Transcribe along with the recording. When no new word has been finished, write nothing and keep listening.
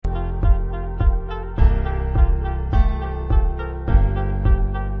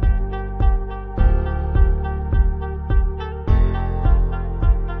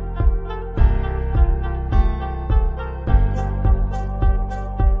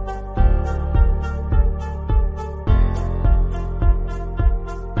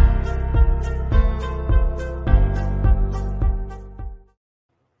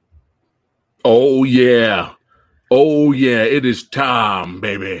Oh, yeah. Oh, yeah. It is time,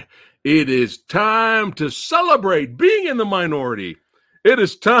 baby. It is time to celebrate being in the minority. It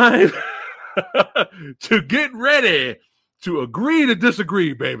is time to get ready to agree to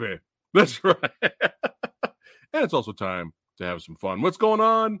disagree, baby. That's right. And it's also time to have some fun. What's going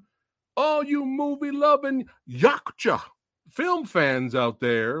on? All you movie-loving Yakuza film fans out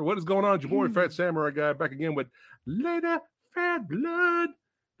there. What is going on? It's your boy, Fat Samurai Guy, back again with Lady Phatblood.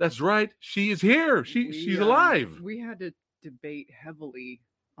 That's right. She is here. She's alive. We had to debate heavily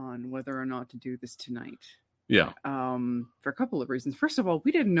on whether or not to do this tonight. Yeah. For a couple of reasons. First of all,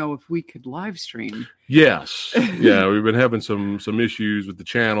 we didn't know if we could live stream. Yes. Yeah, we've been having some issues with the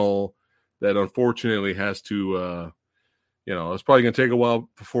channel that unfortunately has to it's probably going to take a while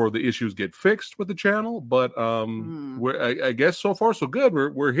before the issues get fixed with the channel, but I guess so far so good.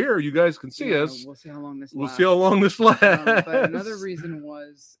 We're here. You guys can see us. We'll see how long this lasts. We'll see how long this lasts. But another reason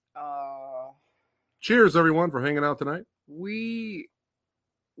was cheers everyone for hanging out tonight. We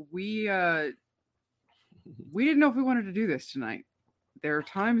didn't know if we wanted to do this tonight. There are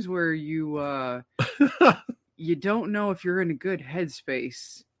times where you you don't know if you're in a good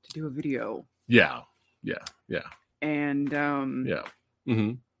headspace to do a video. Yeah. And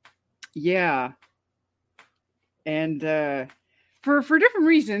Mm-hmm. yeah. And for different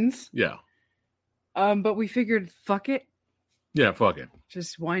reasons. Yeah. But we figured fuck it. Yeah, fuck it.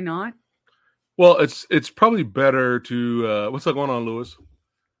 Just why not? Well, it's probably better to what's going on, Lewis?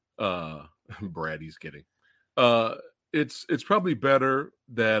 Brad, he's kidding. It's probably better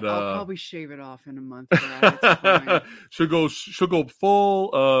that I'll probably shave it off in a month. Brad. It's fine. she'll go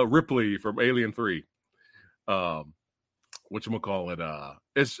full Ripley from Alien 3. Whatchamacallit,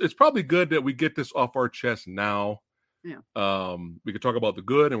 it's probably good that we get this off our chest now. Yeah. We can talk about the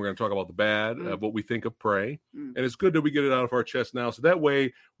good and we're going to talk about the bad, what we think of Prey. And it's good that we get it out of our chest now. So that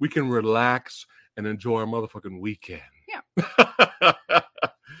way we can relax and enjoy our motherfucking weekend. Yeah.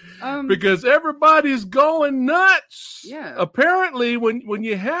 Because everybody's going nuts. Yeah. Apparently, when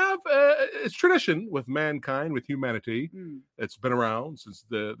you have it's tradition with mankind, with humanity, it's been around since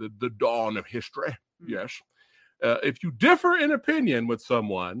the dawn of history. Yes. If you differ in opinion with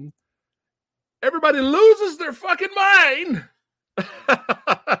someone, everybody loses their fucking mind.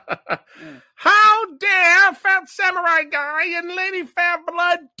 How dare Fat Samurai Guy and Lady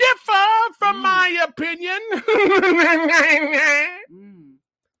Phatblood differ from my opinion?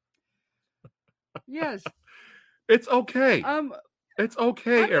 Yes. It's okay. It's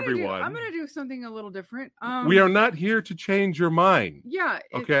okay, everyone. I'm gonna do something a little different. We are not here to change your mind. Yeah.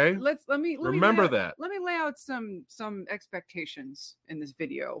 Okay. Let me remember that. Let me lay out some expectations in this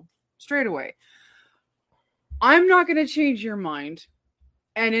video straight away. I'm not gonna change your mind,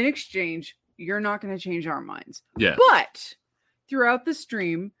 and in exchange, you're not gonna change our minds. Yes. But throughout the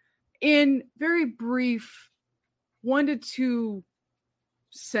stream, in very brief 1 to 2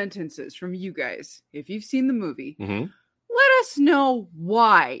 sentences from you guys, if you've seen the movie, let us know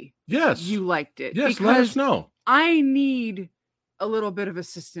why you liked it. Yes, let us know. I need a little bit of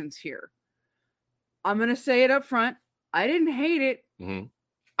assistance here. I'm going to say it up front. I didn't hate it.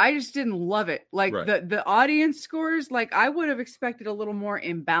 I just didn't love it. Like the audience scores, like I would have expected a little more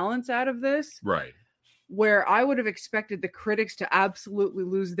imbalance out of this. Right. Where I would have expected the critics to absolutely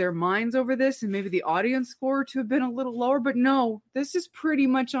lose their minds over this and maybe the audience score to have been a little lower. But no, this is pretty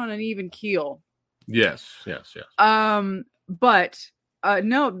much on an even keel. Yes. But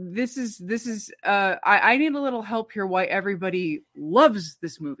no, this is I need a little help here why everybody loves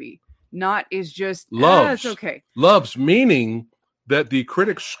this movie. Not is just loves. It's okay. Loves meaning that the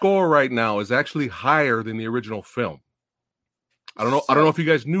critic score right now is actually higher than the original film. I don't know if you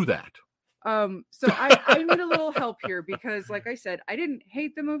guys knew that. So I need a little help here because, like I said, I didn't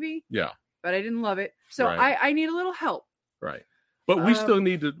hate the movie. Yeah. But I didn't love it. So I need a little help. Right. But we still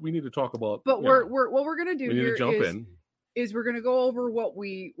need to talk about. But what we're gonna do here is we're gonna go over what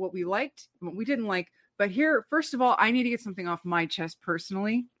we liked, what we didn't like. But here, first of all, I need to get something off my chest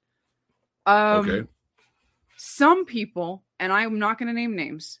personally. Okay. Some people, and I'm not gonna name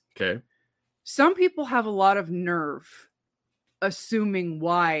names. Okay. Some people have a lot of nerve assuming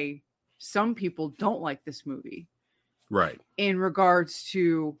why some people don't like this movie. Right. In regards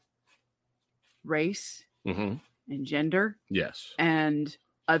to race and gender. Yes. And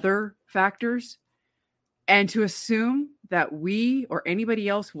other factors. And to assume that we or anybody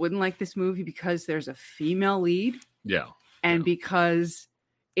else wouldn't like this movie because there's a female lead. Yeah. And because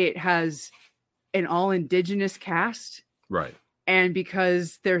it has an all indigenous cast. Right. And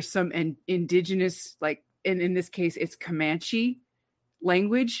because there's some indigenous, like in this case, it's Comanche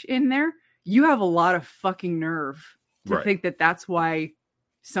language in there. You have a lot of fucking nerve to think that that's why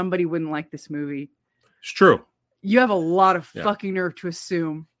somebody wouldn't like this movie. It's true. You have a lot of fucking nerve to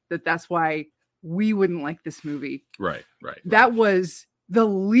assume that that's why we wouldn't like this movie. Right. That was the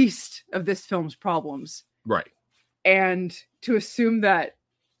least of this film's problems. Right. And to assume that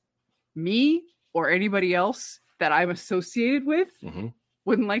me or anybody else that I'm associated with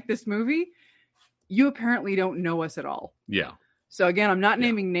wouldn't like this movie, you apparently don't know us at all. Yeah. So again, I'm not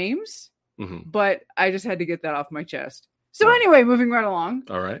naming names, but I just had to get that off my chest. So anyway, moving right along.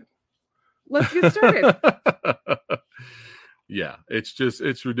 All right. Let's get started. Yeah,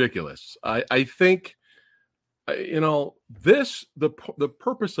 it's ridiculous. I think, the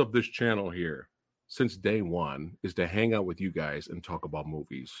purpose of this channel here since day one is to hang out with you guys and talk about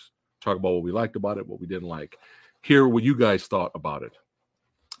movies, talk about what we liked about it, what we didn't like, hear what you guys thought about it,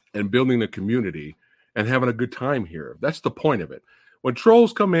 and building a community and having a good time here. That's the point of it. When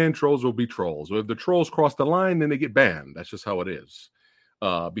trolls come in, trolls will be trolls. If the trolls cross the line, then they get banned. That's just how it is.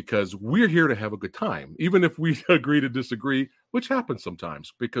 Because we're here to have a good time, even if we agree to disagree, which happens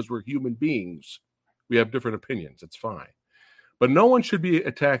sometimes because we're human beings. We have different opinions. It's fine. But no one should be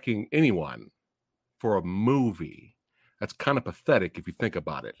attacking anyone for a movie. That's kind of pathetic if you think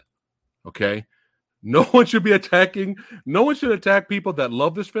about it. Okay? No one should attack people that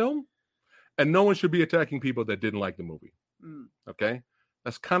love this film, and no one should be attacking people that didn't like the movie. Okay?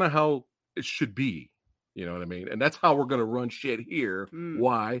 That's kind of how it should be. You know what I mean? And that's how we're going to run shit here.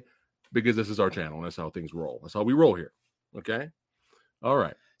 Why? Because this is our channel. And that's how things roll. That's how we roll here. Okay? All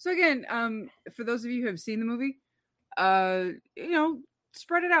right. So again, for those of you who have seen the movie,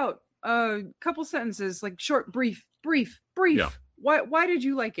 spread it out. Couple sentences, like short, brief. Yeah. Why did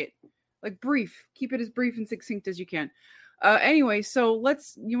you like it? Like brief. Keep it as brief and succinct as you can. Anyway, so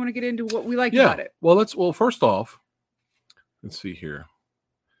you want to get into what we like about it? Well, first off, let's see here.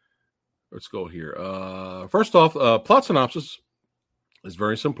 Let's go here. First off, plot synopsis is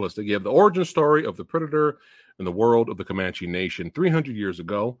very simplistic. You have the origin story of the Predator in the world of the Comanche Nation. 300 years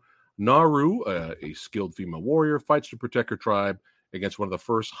ago, Naru, a skilled female warrior, fights to protect her tribe against one of the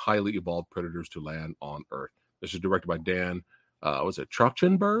first highly evolved predators to land on Earth. This is directed by Dan, was it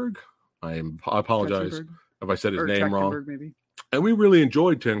Trachtenberg? I apologize if I said his name wrong. Maybe. And we really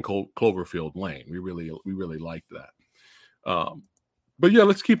enjoyed 10 Cloverfield Lane. We really liked that. But yeah,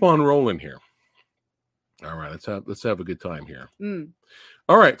 let's keep on rolling here. All right, let's have a good time here.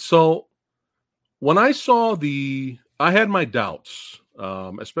 All right, so when I saw I had my doubts,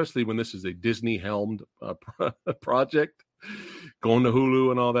 especially when this is a Disney helmed project, going to Hulu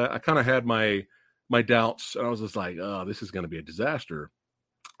and all that. I kind of had my doubts, and I was just like, "Oh, this is going to be a disaster."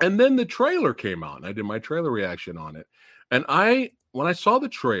 And then the trailer came out, and I did my trailer reaction on it. And when I saw the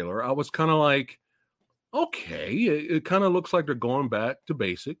trailer, I was kind of like, okay, it kind of looks like they're going back to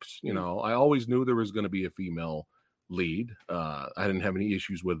basics. You know, I always knew there was going to be a female lead. I didn't have any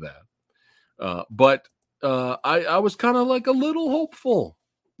issues with that. But I was kind of like a little hopeful.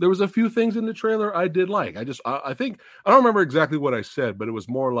 There was a few things in the trailer I did like. I think, I don't remember exactly what I said, but it was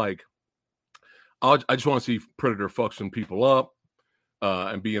more like, I just want to see Predator fuck some people up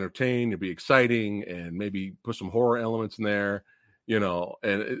and be entertained and be exciting and maybe put some horror elements in there,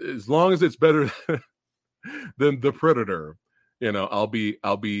 and as long as it's better than the Predator, I'll be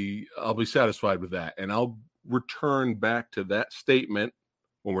satisfied with that, and I'll return back to that statement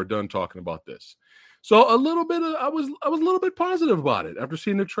when we're done talking about this. So I was a little bit positive about it after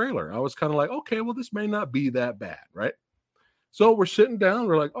seeing the trailer. I was kind of like, okay, well, this may not be that bad, right? So we're sitting down,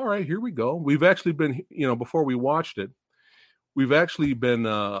 we're like, all right, here we go. We've actually been, before we watched it, we've actually been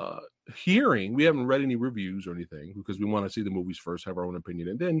hearing. We haven't read any reviews or anything because we want to see the movies first, have our own opinion,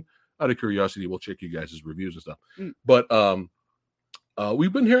 and then out of curiosity, we'll check you guys' reviews and stuff. But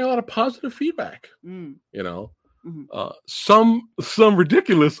we've been hearing a lot of positive feedback. Some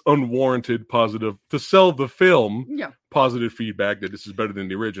ridiculous, unwarranted positive to sell the film. Positive feedback that this is better than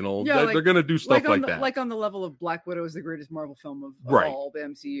the original. They're going to do stuff like that, like on the level of Black Widow is the greatest Marvel film of all the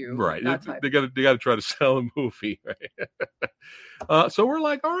MCU. Right? They got to try to sell a movie. Right? So we're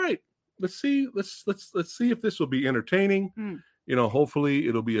like, all right, let's see if this will be entertaining. Hopefully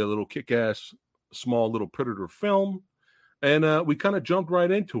it'll be a little kick-ass, small little Predator film. And we kind of jumped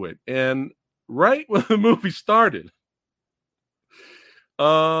right into it. And right when the movie started,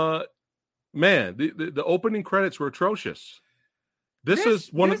 man, the opening credits were atrocious. This is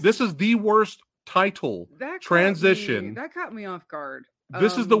the worst title transition. That caught me off guard.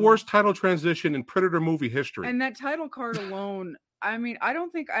 This is the worst title transition in Predator movie history. And that title card alone, I mean, I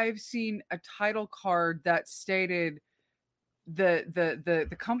don't think I've seen a title card that stated the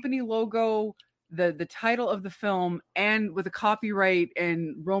company logo, the title of the film, and with a copyright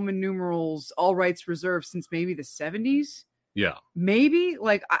and Roman numerals, all rights reserved, since maybe the 70s. Yeah. Maybe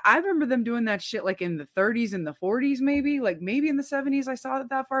like I remember them doing that shit like in the 30s and the 40s, maybe in the 70s. I saw it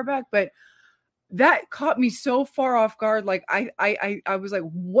that far back, but that caught me so far off guard. Like I was like,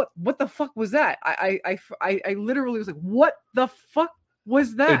 what the fuck was that? I literally was like, what the fuck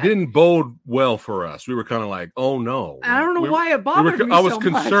was that? It didn't bode well for us. We were kind of like, oh no. I don't know why it bothered me. I was so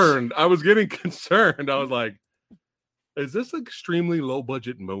concerned. Much. I was getting concerned. I was like, is this an extremely low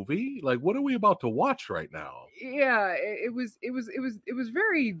budget movie? Like, what are we about to watch right now? Yeah, it was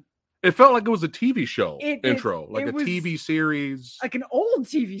very. It felt like it was a TV show intro, like a TV series, like an old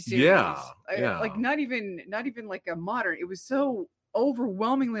TV series. Yeah. Like not even like a modern. It was so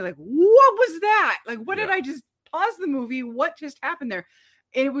overwhelmingly like, what was that? Like, what did I just pause the movie? What just happened there?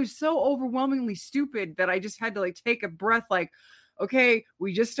 And it was so overwhelmingly stupid that I just had to like take a breath. Like, okay,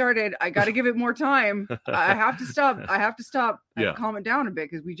 we just started. I got to give it more time. I have to stop. I have to calm it down a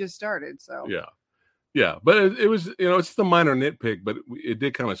bit because we just started. So yeah, but it was, it's the minor nitpick, but it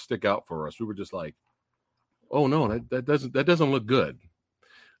did kind of stick out for us. We were just like, oh no, that doesn't look good.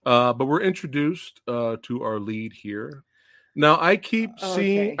 But we're introduced to our lead here. Now I keep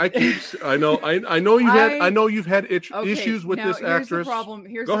seeing, I know you've had issues with this actress.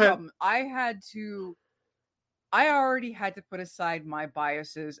 Here's the problem. I already had to put aside my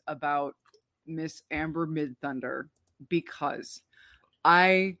biases about Miss Amber Midthunder because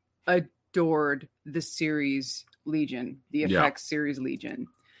I adored the series Legion, the FX series Legion.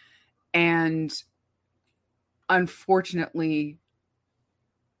 And unfortunately,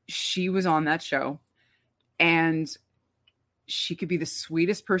 she was on that show and she could be the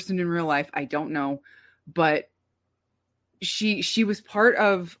sweetest person in real life. I don't know, but she was part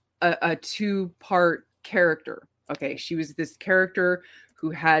of a 2-part character. Okay. She was this character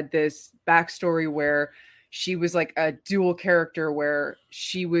who had this backstory where she was like a dual character where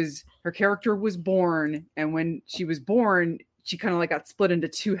her character was born. And when she was born, she kind of like got split into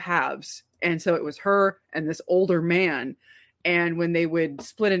 2 halves. And so it was her and this older man. And when they would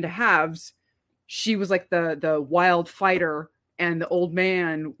split into halves, she was like the wild fighter and the old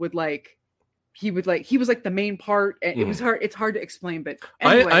man would like, he was like the main part. And it was hard. It's hard to explain, but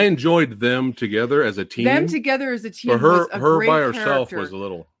anyway, I enjoyed them together as a team. Them together as a team. But her by herself character. Was a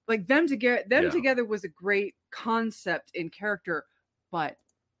little like them together was a great concept in character, but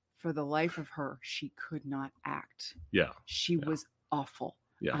for the life of her, she could not act. Yeah. She was awful.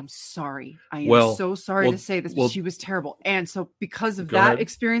 Yeah. I'm sorry. I am so sorry to say this, but she was terrible. And so because of that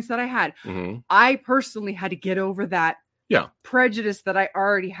experience that I had, I personally had to get over that prejudice that I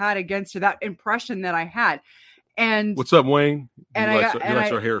already had against her, that impression that I had. And what's up, Wayne? And he likes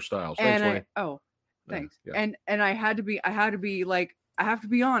our hairstyles. Thanks, Wayne. Thanks. Yeah. And I had to be like, I have to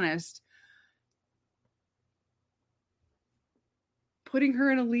be honest. Putting her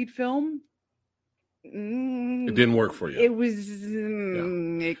in a lead film, it didn't work for you. It was.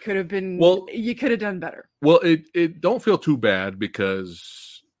 It could have been. Well, you could have done better. Well, it don't feel too bad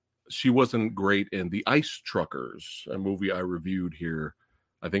because she wasn't great in The Ice Truckers, a movie I reviewed here.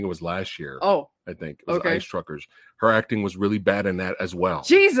 I think it was last year. Oh, I think it was Ice Truckers. Her acting was really bad in that as well.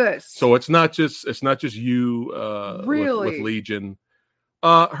 Jesus. So it's not just you. Really, with Legion.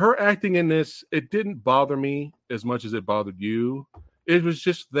 Her acting in this, it didn't bother me as much as it bothered you. It was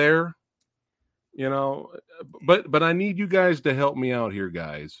just there, but I need you guys to help me out here,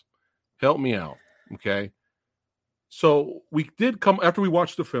 guys. Help me out. Okay. So we did come after we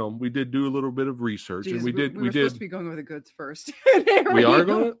watched the film. We did do a little bit of research, and we did. We're supposed to be going over the goods first. We are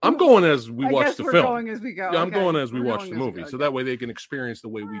going. I'm going as we watch the film. We're going as we go. Yeah, I'm going as we watch the movie, so that way they can experience the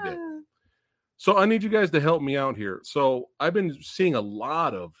way we did. So I need you guys to help me out here. So I've been seeing a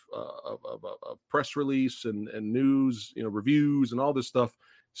lot of press release and news, reviews and all this stuff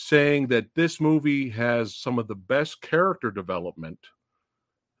saying that this movie has some of the best character development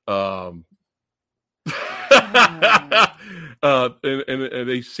and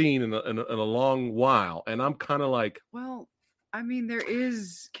they've seen in a long while. And I'm kind of like, well, I mean, there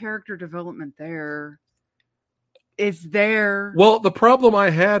is character development there. It's there. Well, the problem I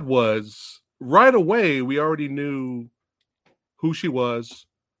had was right away, we already knew who she was,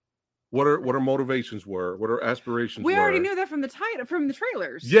 what her motivations were, what her aspirations were. We already knew that from the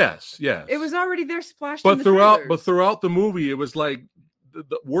trailers. Yes. It was already there splashed but in the trailers. But throughout the movie, it was like,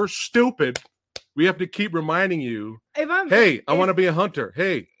 we're stupid. We have to keep reminding you, I want to be a hunter.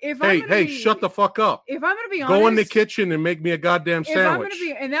 Hey, shut the fuck up. If I'm going to be honest, go in the kitchen and make me a goddamn sandwich.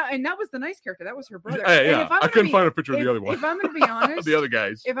 And that was the nice character. That was her brother. Yeah. I couldn't find a picture of the other one. If I'm going to be honest, the other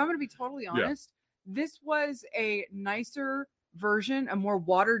guys. If I'm going to be totally honest, this was a nicer version, a more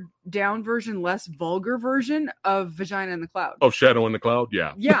watered down version, less vulgar version of Vagina in the Cloud. Oh, Shadow in the Cloud?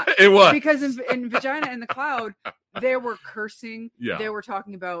 Yeah. Yeah. It was. Because in Vagina in the Cloud, They were cursing. Yeah. They were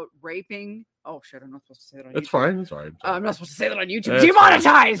talking about raping. Oh shit! I'm not supposed to say that on That's YouTube. fine. That's fine. I'm not supposed to say that on YouTube. That's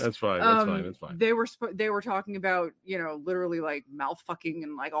Demonetized. That's fine. That's fine. That's fine. They were talking about, you know, literally like mouth fucking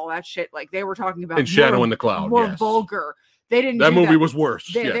and like all that shit. Like they were talking about in Shadow in the Cloud. More yes. vulgar. They didn't. That movie was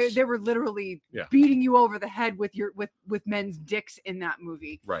worse. They were literally beating you over the head with men's dicks in that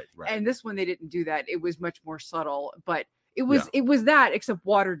movie. Right. And this one they didn't do that. It was much more subtle, but it was that except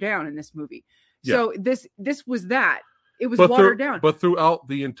watered down in this movie. So this was that. It was watered down. But throughout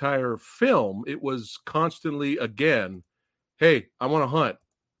the entire film, it was constantly, again, hey, I want to hunt.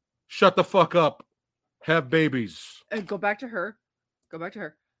 Shut the fuck up. Have babies. Go back to her.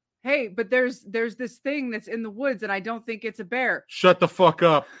 Hey, but there's this thing that's in the woods, and I don't think it's a bear. Shut the fuck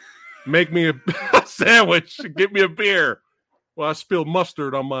up. Make me a sandwich. Get me a beer. Well, I spilled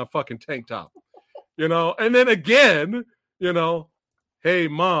mustard on my fucking tank top. You know, and then again, you know, hey,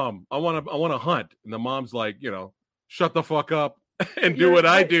 mom, I want to hunt. And the mom's like, you know, shut the fuck up and do what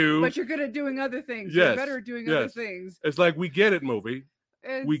I do. But you're good at doing other things. Yes, you're better at doing other things. It's like, we get it, movie.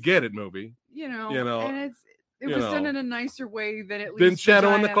 We get it, movie. You know, and it was done in a nicer way than at least than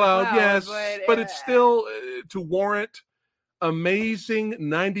Shadow in the Cloud. Yes, but it's still to warrant amazing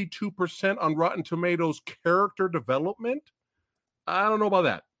 92% on Rotten Tomatoes character development. I don't know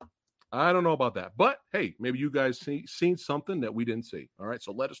about that. But hey, maybe you guys seen something that we didn't see. All right,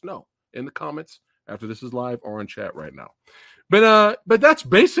 so let us know in the comments after this is live or in chat right now. But that's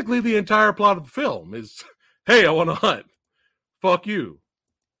basically the entire plot of the film is, hey, I want to hunt. Fuck you.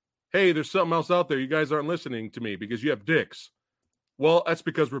 Hey, there's something else out there. You guys aren't listening to me because you have dicks. Well, that's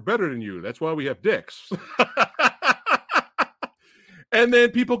because we're better than you. That's why we have dicks. And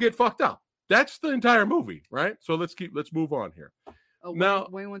then people get fucked up. That's the entire movie, right? So let's move on here. Oh, now,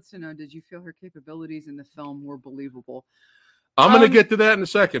 Wayne wants to know, did you feel her capabilities in the film were believable? I'm going to get to that in a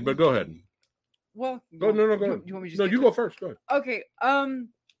second, but go ahead. Well, go. No, go ahead. Do you want me to just you go first. Go ahead. Okay.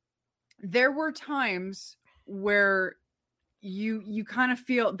 There were times where you kind of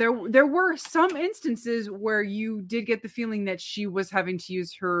feel there were some instances where you did get the feeling that she was having to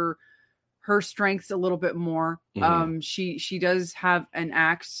use her strengths a little bit more. Mm-hmm. She does have an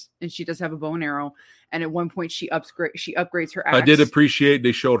axe and she does have a bow and arrow, and at one point she upgrades her axe. I did appreciate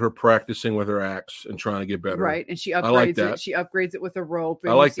they showed her practicing with her axe and trying to get better. Right, and she upgrades it. She upgrades it with a rope.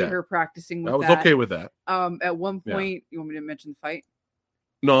 And I like you see her practicing with that. I was that. okay with that. At one point, you want me to mention the fight?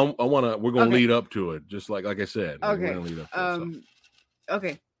 No, we're going to lead up to it, just like I said. Okay. We're going to lead up to it, so.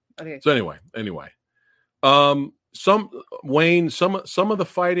 Okay. So anyway. Some of the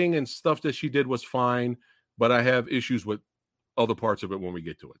fighting and stuff that she did was fine, but I have issues with other parts of it when we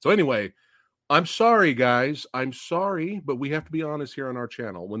get to it. So anyway, I'm sorry, guys. I'm sorry, but we have to be honest here on our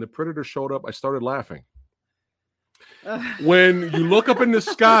channel. When the Predator showed up, I started laughing. When you look up in the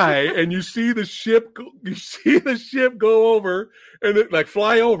sky and you see the ship go over and it like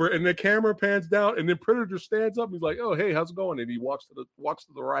fly over, and the camera pans down, and then Predator stands up and he's like, "Oh, hey, how's it going?" And he walks to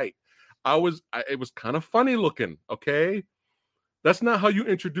the right. It was kind of funny looking. Okay, that's not how you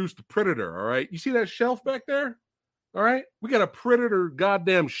introduce the Predator. All right, you see that shelf back there? All right, we got a Predator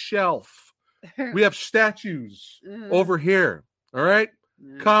goddamn shelf. We have statues over here. All right,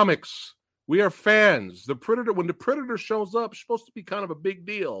 comics. We are fans. The Predator, when the Predator shows up, it's supposed to be kind of a big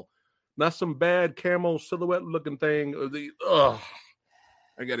deal, not some bad camo silhouette looking thing. I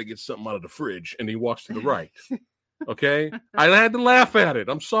got to get something out of the fridge, and he walks to the right. Okay, I had to laugh at it.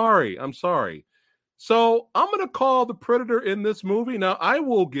 I'm sorry. So I'm gonna call the Predator in this movie. Now I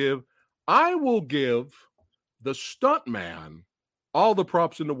will give the stuntman all the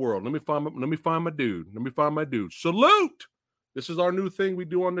props in the world. Let me find my dude. Salute. This is our new thing we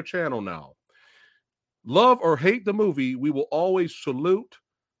do on the channel now. Love or hate the movie, we will always salute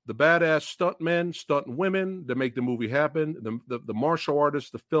the badass stuntmen, stunt women that make the movie happen, the martial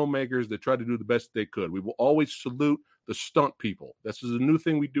artists, the filmmakers that try to do the best they could. We will always salute the stunt people. This is a new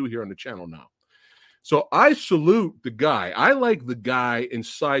thing we do here on the channel now. So I salute the guy. I like the guy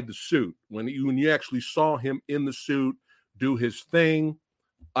inside the suit. When you actually saw him in the suit do his thing,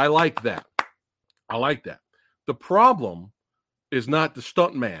 I like that. The problem is not the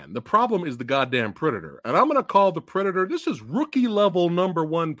stunt man. The problem is the goddamn Predator. And I'm going to call the Predator, this is rookie level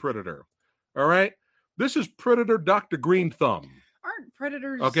 #1 Predator. All right? This is Predator Dr. Green Thumb. Aren't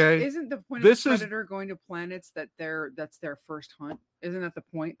Predators, okay? Isn't the point of Predator going to planets that's their first hunt? Isn't that the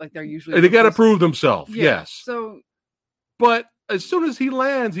point? Like they're usually... They got to prove themselves, yes. So... But as soon as he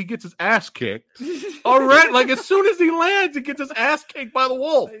lands, he gets his ass kicked. All right? Like as soon as he lands, he gets his ass kicked by the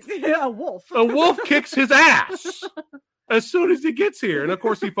wolf. Yeah, a wolf. A wolf kicks his ass. As soon as he gets here. And of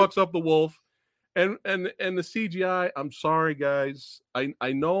course he fucks up the wolf. And the CGI, I'm sorry, guys.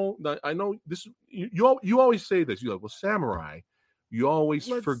 I know this. You always say this. You're like, well, samurai, you always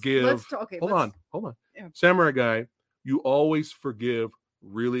forgive. Hold on. Yeah. Samurai guy, you always forgive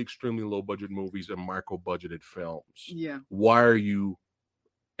really extremely low budget movies and micro budgeted films. Yeah. Why are you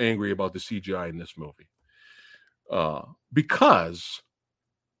angry about the CGI in this movie? Because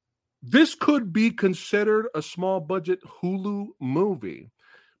this could be considered a small budget Hulu movie,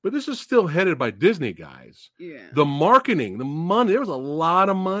 but this is still headed by Disney, guys. Yeah. The marketing, the money, there was a lot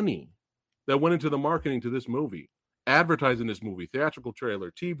of money that went into the marketing to this movie, advertising this movie, theatrical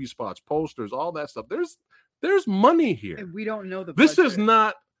trailer, TV spots, posters, all that stuff. There's money here. And we don't know the This budget. is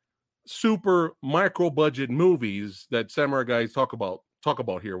not super micro budget movies that Samurai guys talk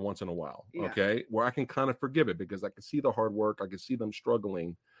about here once in a while. Yeah. Okay, where I can kind of forgive it because I can see the hard work, I can see them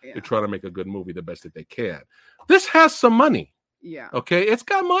struggling Yeah. to try to make a good movie the best that they can. This has some money. Yeah. Okay, it's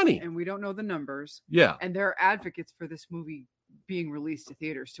got money. And we don't know the numbers. Yeah. And there are advocates for this movie being released to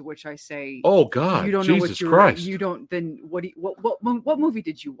theaters, to which I say, oh God, you don't Jesus know what Christ. you don't. Then what movie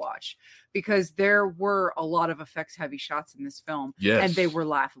did you watch? Because there were a lot of effects heavy shots in this film, yes, and they were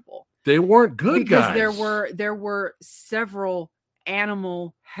laughable. They weren't good, because guys. there were several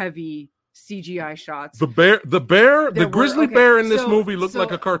animal heavy CGI shots. The grizzly bear in this movie looked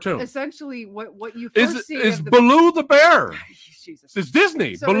like a cartoon. Essentially, what you first see is Baloo the bear. Jesus. It's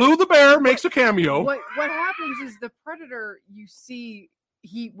Disney. So Baloo the bear makes a cameo. What happens is the predator, you see,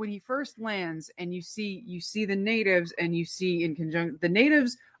 when he first lands, and you see the natives, and you see in conjunction the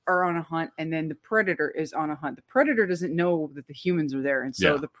natives are on a hunt, and then the predator is on a hunt. The predator doesn't know that the humans are there, and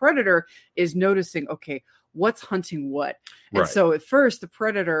so the predator is noticing, okay, what's hunting what. And so at first the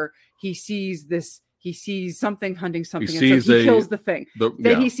predator, he sees something hunting something, and so he kills the thing.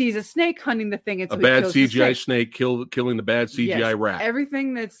 Then he sees a snake hunting the thing, and so a bad CGI snake killing the bad CGI rat.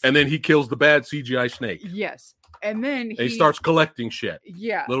 Everything and then he kills the bad CGI snake. Yes. And then he starts collecting shit.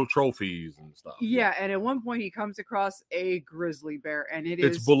 Yeah. Little trophies and stuff. Yeah. And at one point he comes across a grizzly bear, and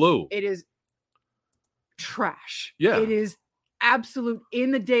it's Baloo. It is trash. Yeah. It is absolute, in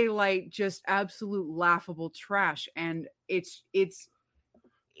the daylight, just absolute laughable trash. And it's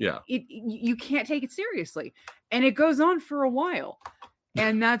you can't take it seriously. And it goes on for a while.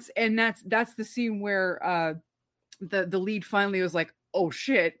 And that's the scene where the lead finally was like, oh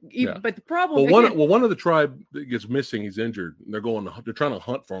shit. But the problem, one of the tribe that gets missing, he's injured, and they're trying to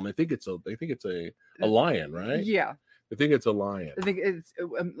hunt for him. They think it's a lion, right? Yeah. I think it's a lion. I think it's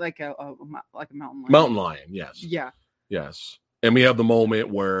like a mountain lion. Mountain lion, yes. Yeah. Yes. And we have the moment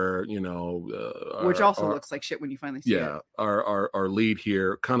where, which also looks like shit when you finally see it. Yeah. Our lead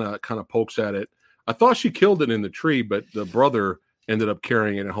here kind of pokes at it. I thought she killed it in the tree, but the brother ended up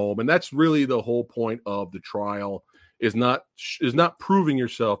carrying it home. And that's really the whole point of the trial, is not proving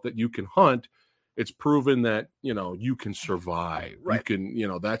yourself that you can hunt. It's proven that, you can survive. Right. You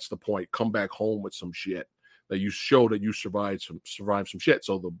can, that's the point. Come back home with some shit that you show that you survived some shit.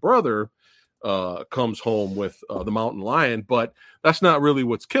 So the brother comes home with the mountain lion, but that's not really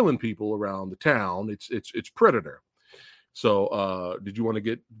what's killing people around the town. It's predator. So did you want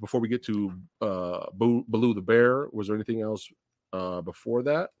to before we get to Baloo the bear, was there anything else before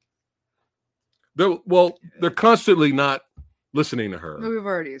that? They're constantly not listening to her. No, we've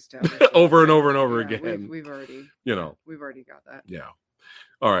already established over and over and over again. We've already, we've already got that. Yeah.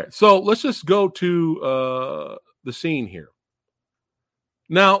 All right. So let's just go to the scene here.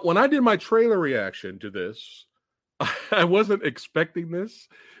 Now, when I did my trailer reaction to this, I wasn't expecting this.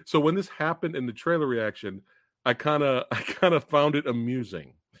 So when this happened in the trailer reaction, I kind of found it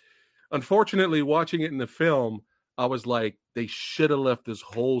amusing. Unfortunately, watching it in the film, I was like, they should have left this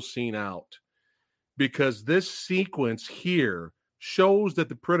whole scene out, because this sequence here shows that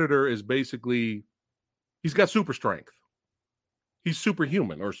the predator is basically, he's got super strength. He's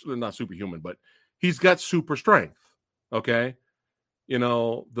superhuman, or not superhuman, but he's got super strength. Okay.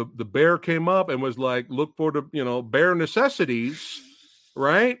 The bear came up and was like, look for the, bare necessities.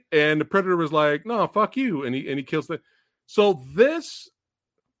 Right. And the predator was like, no, fuck you. And he kills so this,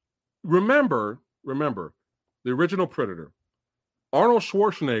 remember the original Predator, Arnold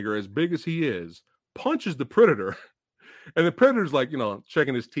Schwarzenegger, as big as he is, punches the predator, and the predator's like,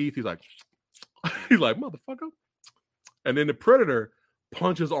 checking his teeth. He's like, motherfucker. And then the predator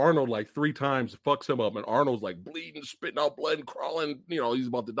punches Arnold like 3 times, fucks him up, and Arnold's like bleeding, spitting out blood and crawling. He's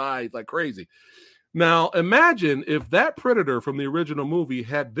about to die. He's like crazy. Now, imagine if that predator from the original movie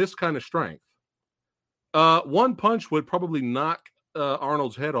had this kind of strength. One punch would probably knock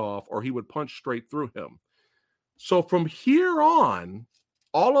Arnold's head off, or he would punch straight through him. So from here on,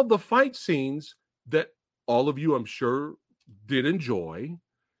 all of the fight scenes that all of you, I'm sure, did enjoy,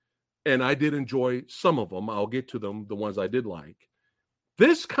 and I did enjoy some of them. I'll get to them, the ones I did like.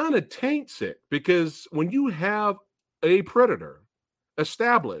 This kind of taints it because when you have a predator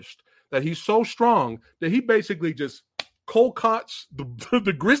established that he's so strong that he basically just cold cuts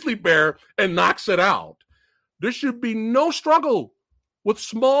the grizzly bear and knocks it out, there should be no struggle with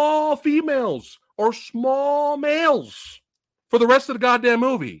small females or small males for the rest of the goddamn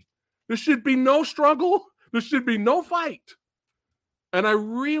movie. There should be no struggle. There should be no fight. And I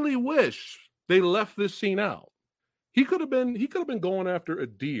really wish they left this scene out. He could have been going after a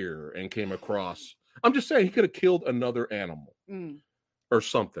deer and came across. I'm just saying he could have killed another animal or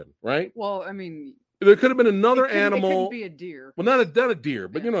something, right? Well, I mean, there could have been another animal. It couldn't be a deer. Well, not a deer,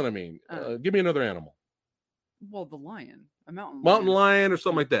 but you know what I mean. Give me another animal. Well, the lion, a mountain lion or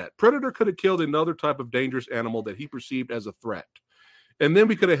something like that. Predator could have killed another type of dangerous animal that he perceived as a threat. And then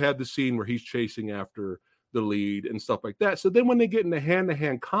we could have had the scene where he's chasing after the lead and stuff like that. So then when they get into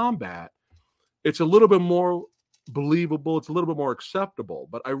hand-to-hand combat, it's a little bit more believable. It's a little bit more acceptable.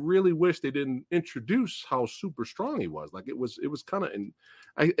 But I really wish they didn't introduce how super strong he was. Like it was kind of,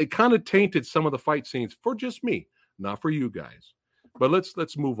 it kind of tainted some of the fight scenes for just me, not for you guys. But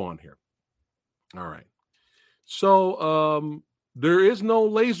let's move on here. All right. So there is no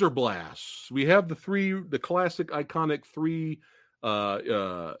laser blasts. We have the classic iconic three,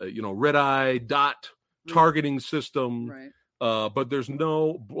 red eye dot targeting system. Right. But there's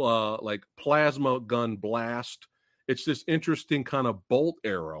no like plasma gun blast. It's this interesting kind of bolt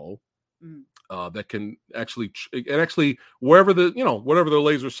arrow that can actually wherever whatever the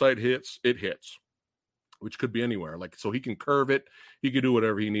laser sight hits, it hits, which could be anywhere. Like, so he can curve it. He can do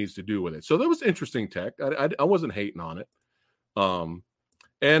whatever he needs to do with it. So that was interesting tech. I wasn't hating on it.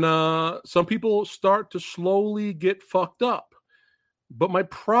 And some people start to slowly get fucked up. But my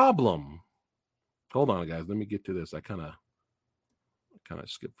problem, hold on, guys. Let me get to this. I kind of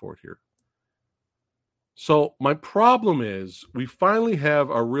skip forward here. So my problem is we finally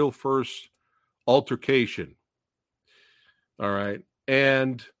have our real first altercation. All right.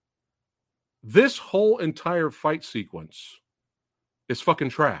 And this whole entire fight sequence is fucking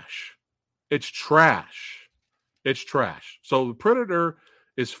trash. It's trash. It's trash. So the Predator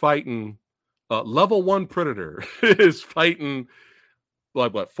is fighting, level 1 Predator is fighting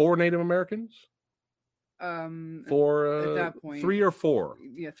like what, 4 Native Americans? For at that point, 3 or 4.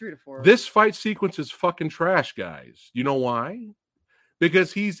 Yeah, 3 to 4. This fight sequence is fucking trash, guys. You know why?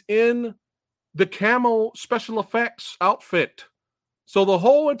 Because he's in the camo special effects outfit. So the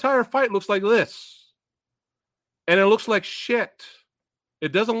whole entire fight looks like this. And it looks like shit.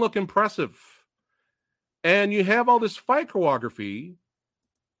 It doesn't look impressive. And you have all this fight choreography,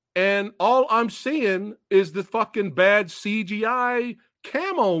 and all I'm seeing is the fucking bad CGI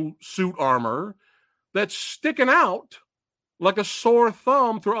camo suit armor that's sticking out like a sore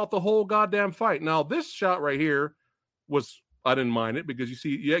thumb throughout the whole goddamn fight. Now, this shot right here I didn't mind it because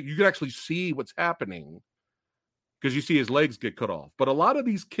you can actually see what's happening because you see his legs get cut off. But a lot of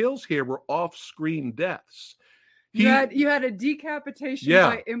these kills here were off-screen deaths. You had a decapitation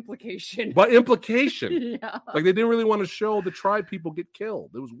by implication. By implication. Yeah. Like they didn't really want to show the tribe people get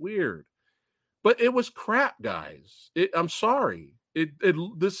killed. It was weird. But it was crap, guys. I'm sorry.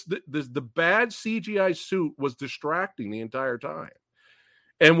 The bad CGI suit was distracting the entire time.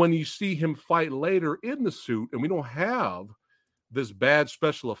 And when you see him fight later in the suit, and we don't have this bad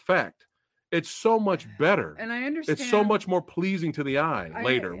special effect, it's so much better. And I understand. It's so much more pleasing to the eye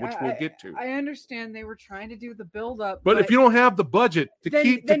later, which we'll get to. I understand they were trying to do the build-up. But if you don't have the budget to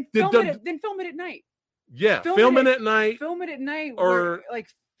keep... Then film it at night. Yeah, film it at night. Film it at night. Or...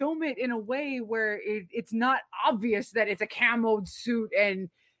 film it in a way where it's not obvious that it's a camoed suit, and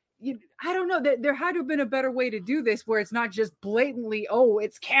I don't know, that there had to have been a better way to do this where it's not just blatantly, oh,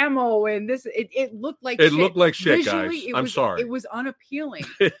 it's camo and this. It looked like shit. Looked like shit. Visually, guys. I'm sorry. It was unappealing.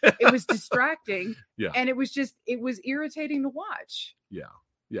 It was distracting. Yeah, and it was irritating to watch. Yeah.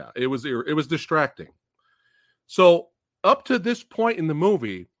 It was distracting. So up to this point in the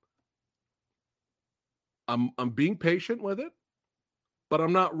movie, I'm being patient with it. But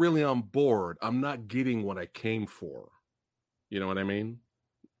I'm not really on board. I'm not getting what I came for. You know what I mean?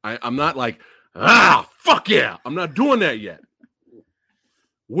 I'm not like, fuck yeah. I'm not doing that yet.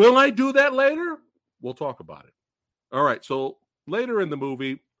 Will I do that later? We'll talk about it. All right. So later in the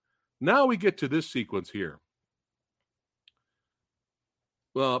movie, now we get to this sequence here.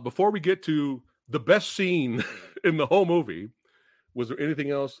 Well, before we get to the best scene in the whole movie, was there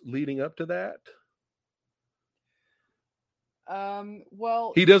anything else leading up to that?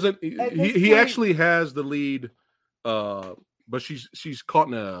 Well, he doesn't. He actually has the lead, but she's caught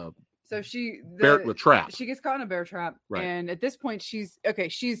in a trap. She gets caught in a bear trap, right. And at this point, she's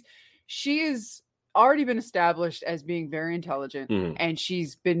she is already been established as being very intelligent, and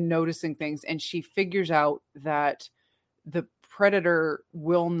she's been noticing things, and she figures out that the predator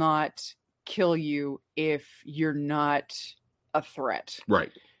will not kill you if you're not a threat.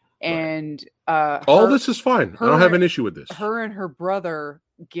 Right. And all this is fine. I don't have an issue with this. Her and her brother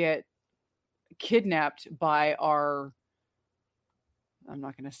get kidnapped by our I'm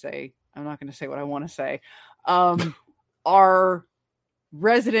not going to say what I want to say. Our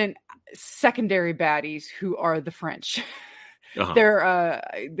resident secondary baddies, who are the French. They're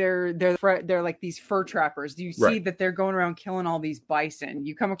like these fur trappers. You see that they're going around killing all these bison.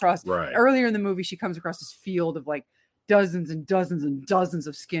 You come across earlier in the movie, she comes across this field of like dozens and dozens and dozens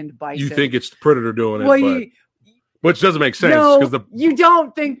of skinned bison. You think it's the predator doing it, which doesn't make sense. No, you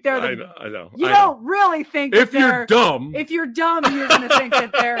don't think they're I know. You don't really think if you're dumb. If you're dumb, you're going to think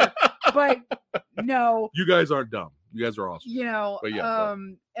that they're. But no, you guys aren't dumb. You guys are awesome. You know. But yeah,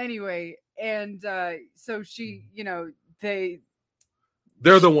 anyway, and so she, you know, they're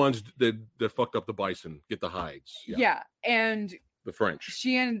the ones that fucked up the bison, get the hides. Yeah, and the French.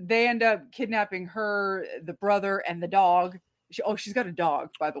 They end up kidnapping her, the brother, and the dog. She's got a dog,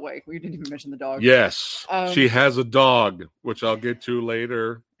 by the way. We didn't even mention the dog. Yes, she has a dog, which I'll get to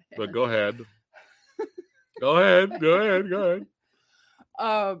later. But go ahead. Go ahead.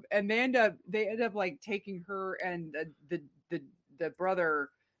 And they end up like taking her and the brother,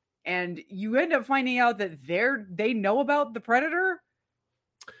 and you end up finding out that they know about the predator.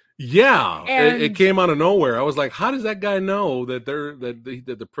 Yeah, it came out of nowhere. I was like, how does that guy know that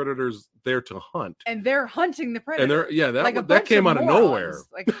the predator's there to hunt? And they're hunting the predator. And that came out of nowhere.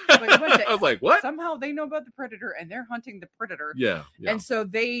 I was like, what? Somehow they know about the predator and they're hunting the predator. Yeah. And so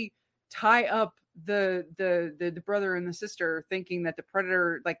they tie up the brother and the sister, thinking that the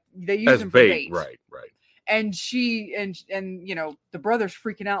predator, like, they use him for bait. Right. And she and you know, the brother's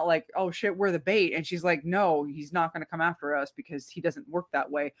freaking out like, oh shit, we're the bait. And she's like, no, he's not going to come after us because he doesn't work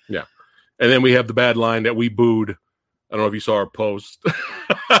that way. Yeah. And then we have the bad line that we booed. I don't know if you saw our post.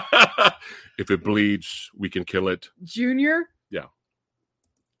 If it bleeds, we can kill it. Junior? Yeah.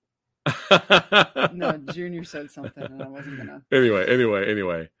 No, Junior said something and I wasn't gonna.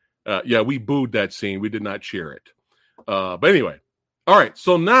 Anyway. Yeah, we booed that scene. We did not cheer it. But anyway. All right.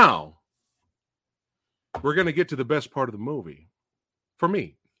 So now we're going to get to the best part of the movie.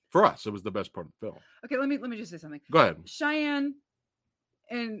 For us, it was the best part of the film. Okay, let me just say something. Go ahead. Cheyenne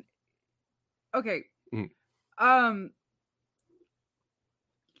and okay.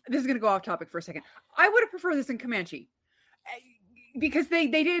 This is going to go off topic for a second. I would have preferred this in Comanche because they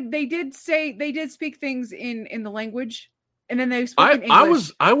did speak things in the language, and then they spoke in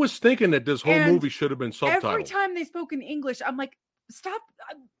English. I was thinking that this whole movie should have been subtitled. Every time they spoke in English, I'm like, stop.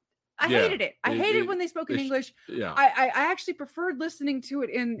 I hated it. I hated when they spoke in English. Yeah. I actually preferred listening to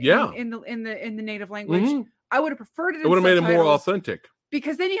it in the native language. Mm-hmm. I would have preferred it. It would have made it more authentic.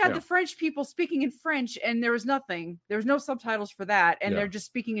 Because then you had the French people speaking in French, and there was nothing. There was no subtitles for that, and they're just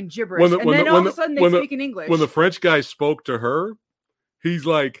speaking in gibberish. And then all of a sudden they speak in English. When the French guy spoke to her, he's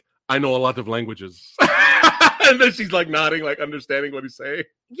like, "I know a lot of languages," and then she's like nodding, like understanding what he's saying.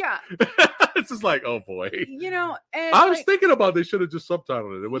 Yeah. It's just like, oh boy. You know, and I was thinking about they should have just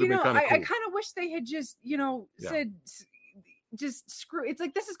subtitled it. It would have been kind of cool. I kind of wish they had just, said, just screw. It's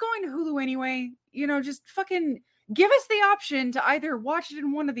like, this is going to Hulu anyway. Just fucking give us the option to either watch it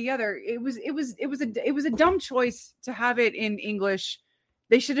in one or the other. It was a dumb choice to have it in English.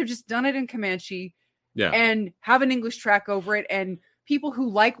 They should have just done it in Comanche. Yeah. And have an English track over it, and people who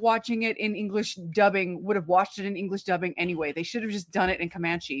like watching it in English dubbing would have watched it in English dubbing anyway. They should have just done it in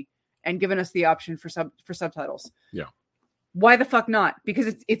Comanche and given us the option for subtitles. Yeah. Why the fuck not?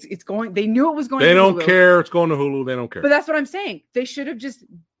 Because it's going. They knew it was going. They to don't Hulu. care. It's going to Hulu. They don't care. But that's what I'm saying. They should have just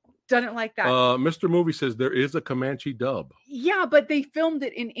done it like that. Mr. Movie says there is a Comanche dub. Yeah, but they filmed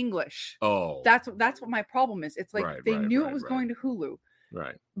it in English. Oh, that's what my problem is. It's like they knew it was going to Hulu.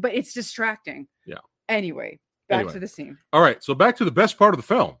 Right. But it's distracting. Yeah. Anyway, back to the scene. All right. So back to the best part of the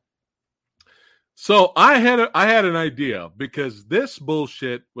film. So I had an idea because this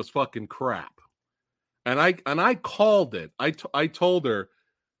bullshit was fucking crap. And I called it. I told her,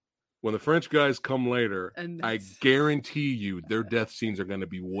 when the French guys come later, I guarantee you their death scenes are going to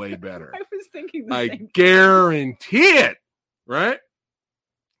be way better. I was thinking the same thing. Guarantee it. Right?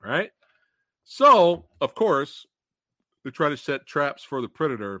 So, of course, they try to set traps for the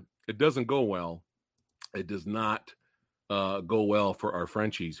predator. It doesn't go well. It does not go well for our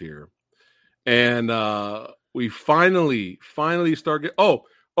Frenchies here. And we finally start getting...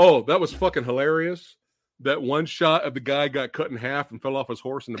 Oh, that was fucking hilarious. That one shot of the guy got cut in half and fell off his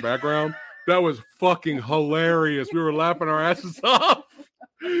horse in the background. That was fucking hilarious. We were laughing our asses off.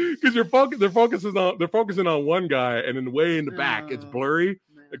 Because they're focusing on one guy, and then way in the back, it's blurry.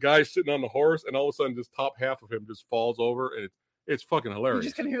 Man. The guy's sitting on the horse, and all of a sudden, just top half of him just falls over, and it's fucking hilarious. You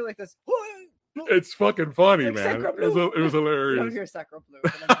just gonna hear like this. It's fucking funny, like man. It was You hilarious. don't hear Sacro Blue.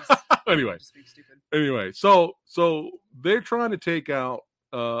 But I'm just, Anyway, just being stupid. Anyway, so they're trying to take out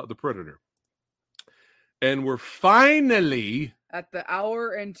the Predator, and we're finally at the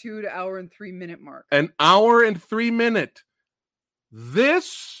hour and 2 to hour and 3 minute mark. An hour and 3 minute.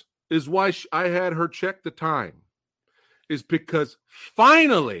 This is why I had her check the time. Is because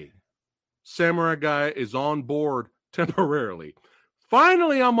finally, Samurai Guy is on board temporarily.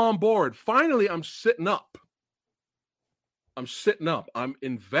 Finally, I'm on board. Finally, I'm sitting up. I'm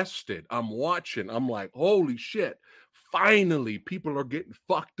invested. I'm watching. I'm like, holy shit. Finally, people are getting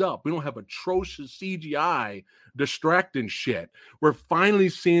fucked up. We don't have atrocious CGI distracting shit. We're finally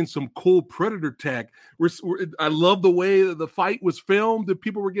seeing some cool Predator tech. I love the way that the fight was filmed. The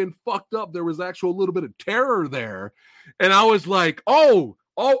people were getting fucked up. There was actual little bit of terror there. And I was like, oh,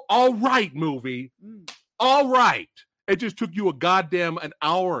 all right, movie. All right. It just took you an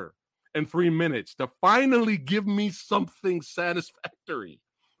hour and 3 minutes to finally give me something satisfaction.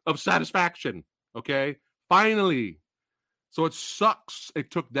 Okay? Finally. So it sucks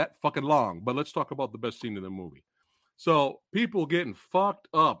it took that fucking long. But let's talk about the best scene in the movie. So people getting fucked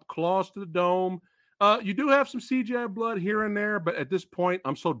up, claws to the dome. You do have some CGI blood here and there, but at this point,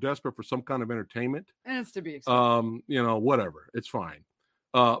 I'm so desperate for some kind of entertainment. And it's to be expected. Whatever. It's fine.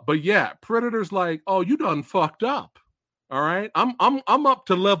 But yeah, Predator's like, oh, you done fucked up. All right. I'm up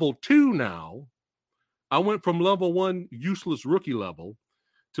to level 2 now. I went from level 1 useless rookie level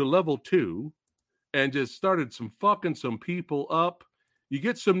to level 2 and just started fucking some people up. You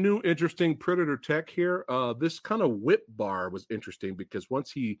get some new interesting Predator tech here. This kind of whip bar was interesting because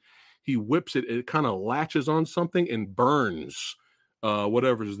once he whips it, it kind of latches on something and burns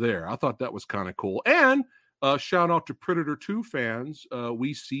whatever's there. I thought that was kind of cool. And shout out to Predator 2 fans.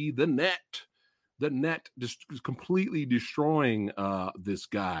 We see the net just completely destroying this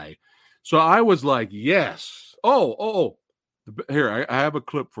guy. So I was like, yes. Oh. Here, I have a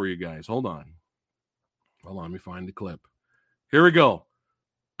clip for you guys. Hold on, let me find the clip. Here we go.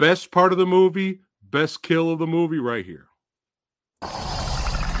 Best part of the movie, best kill of the movie right here.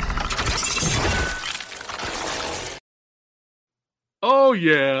 Oh,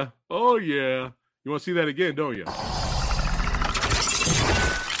 yeah. You want to see that again, don't you?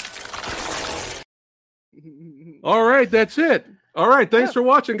 All right, that's it. All right, thanks for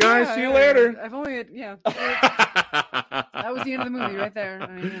watching, guys. See you later. I've only, that was the end of the movie right there. I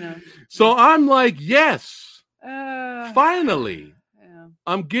mean, So I'm like, yes, finally,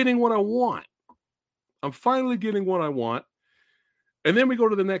 I'm getting what I want. I'm finally getting what I want. And then we go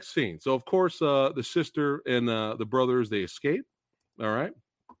to the next scene. So, of course, the sister and the brothers, they escape. All right.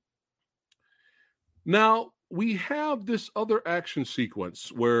 Now, we have this other action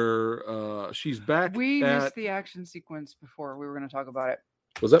sequence where she's back. We missed the action sequence before. We were going to talk about it.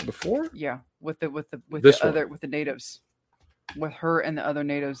 Was that before? Yeah, with the natives, with her and the other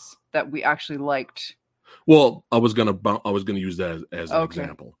natives that we actually liked. Well, I was gonna use that as an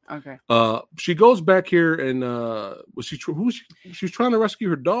example. Okay. She goes back here and she was trying to rescue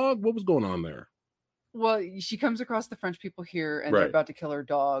her dog. What was going on there? Well, she comes across the French people here, and they're about to kill her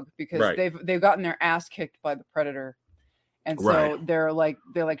dog because they've gotten their ass kicked by the Predator, and so they're like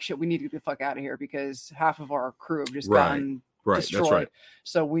shit. We need to get the fuck out of here because half of our crew have just gotten destroyed. That's right.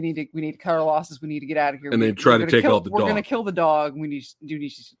 So we need to cut our losses. We need to get out of here. And they try to take out the dog. We're going to kill the dog. We need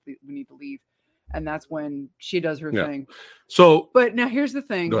to leave, and that's when she does her thing. So, but now here's the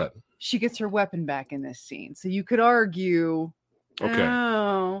thing. Go ahead. She gets her weapon back in this scene, so you could argue.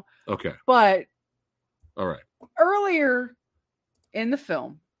 Okay. But. All right. Earlier in the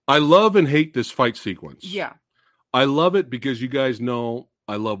film, I love and hate this fight sequence. Yeah. I love it because you guys know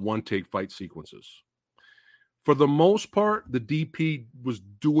I love one-take fight sequences. For the most part, the DP was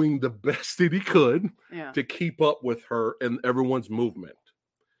doing the best that he could to keep up with her and everyone's movement.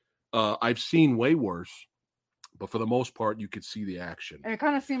 I've seen way worse, but for the most part, you could see the action. And it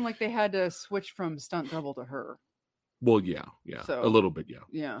kind of seemed like they had to switch from stunt double to her. Well, yeah, so, a little bit,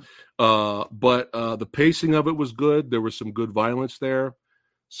 yeah. But the pacing of it was good. There was some good violence there.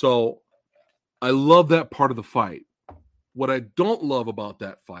 So I love that part of the fight. What I don't love about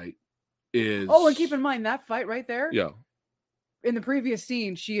that fight is... Oh, and keep in mind, that fight right there? Yeah. In the previous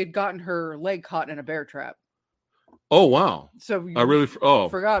scene, she had gotten her leg caught in a bear trap. Oh, wow. So I really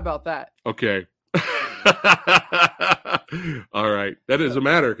forgot about that. Okay. All right. That doesn't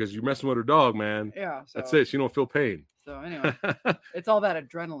matter because you're messing with her dog, man. Yeah. So. That's it. She don't feel pain. So anyway, it's all that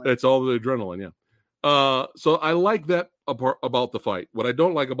adrenaline. It's all the adrenaline, yeah. So I like that about the fight. What I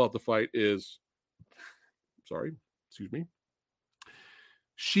don't like about the fight is, excuse me.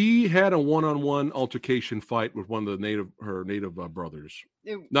 She had a one-on-one altercation fight with one of her native brothers.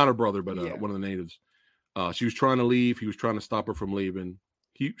 Not her brother, but one of the natives. She was trying to leave. He was trying to stop her from leaving.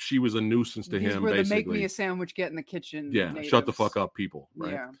 She was a nuisance to him. Were basically, the make me a sandwich, get in the kitchen. Yeah, natives. Shut the fuck up, people.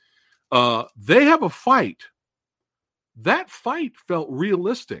 Right? Yeah. They have a fight. That fight felt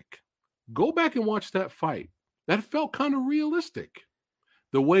realistic. Go back and watch that fight. That felt kind of realistic.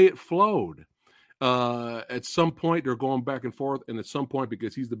 The way it flowed. At some point they're going back and forth, and at some point,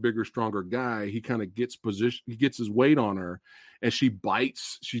 because he's the bigger, stronger guy, he kind of gets his weight on her, and she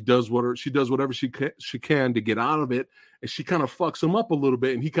bites. She does whatever she can to get out of it, and she kind of fucks him up a little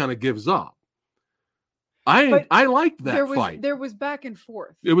bit, and he kind of gives up. I liked that fight. There was back and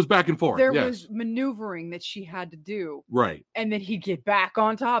forth. It was back and forth. There was maneuvering that she had to do. Right. And then he'd get back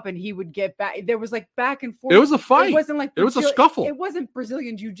on top and he would get back. There was like back and forth. It was a fight. It wasn't like it was a scuffle. It wasn't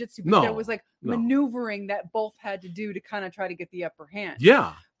Brazilian jiu-jitsu, but there was like maneuvering that both had to do to kind of try to get the upper hand.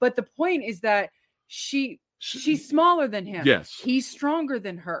 Yeah. But the point is that she's smaller than him. Yes. He's stronger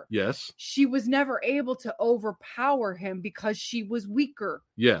than her. Yes. She was never able to overpower him because she was weaker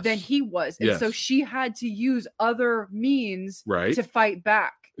than he was. And so she had to use other means to fight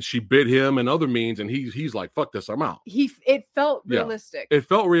back. She bit him and other means, and he's like, fuck this, I'm out. It felt realistic. It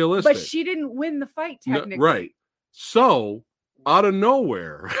felt realistic. But she didn't win the fight, technically. No, right. So, out of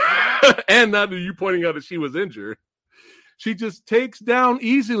nowhere, and not you pointing out that she was injured, she just takes down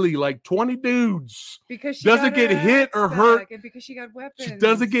easily like 20 dudes. Because she doesn't get hit or hurt. And because she got weapons. She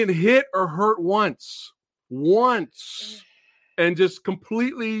doesn't get hit or hurt once. And just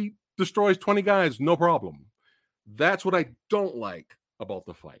completely destroys 20 guys, no problem. That's what I don't like about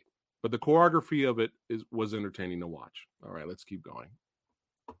the fight. But the choreography of it was entertaining to watch. All right, let's keep going.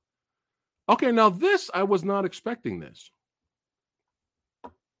 Okay, now this, I was not expecting this.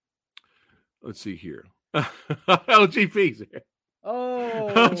 Let's see here. LGP's here.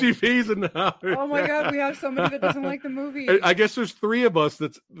 Oh, LGP's in the house. Oh my God, we have somebody that doesn't like the movie. I guess there's three of us.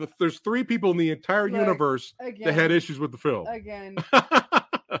 There's three people in the entire universe that had issues with the film. Again,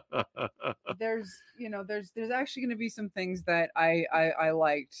 there's actually going to be some things that I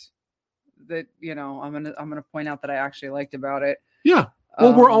liked that I'm gonna point out that I actually liked about it. Yeah.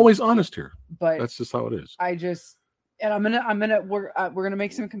 Well, we're always honest here, but that's just how it is. We're gonna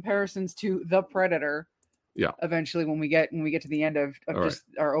make some comparisons to The Predator. Yeah. Eventually, when we get to the end of just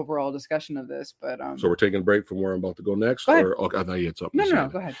our overall discussion of this, but so we're taking a break from where I'm about to go next, go or I thought you had something. No,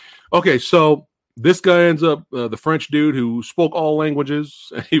 go ahead. Okay, so this guy ends up the French dude who spoke all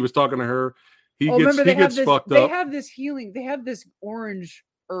languages. He was talking to her. He gets fucked up. They have this healing. They have this orange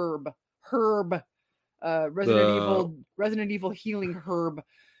herb. Resident Evil healing herb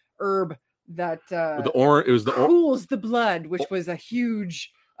that cools the blood, which was a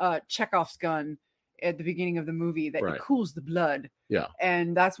huge Chekhov's gun at the beginning of the movie, that it cools the blood. Yeah.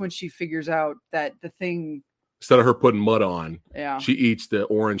 And that's when she figures out that the thing, instead of her putting mud on, she eats the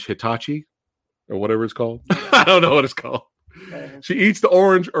orange Hitachi or whatever it's called. I don't know what it's called. She eats the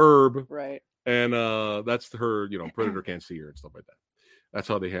orange herb. Right. And that's her, Predator can't see her and stuff like that. That's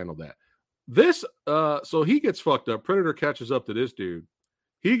how they handle that. This, so he gets fucked up. Predator catches up to this dude.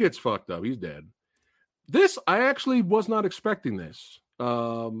 He gets fucked up. He's dead. This, I actually was not expecting this.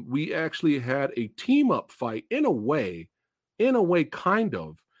 We actually had a team up fight in a way, kind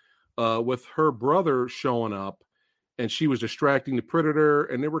of, with her brother showing up, and she was distracting the Predator,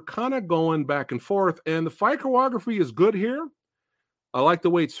 and they were kind of going back and forth. And the fight choreography is good here. I like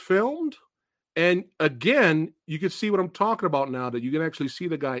the way it's filmed. And again, you can see what I'm talking about now, that you can actually see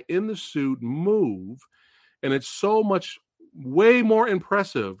the guy in the suit move. And it's so much, way more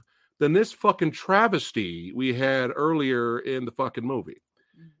impressive than this fucking travesty we had earlier in the fucking movie.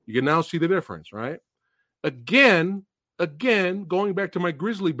 You can now see the difference, right? Again, going back to my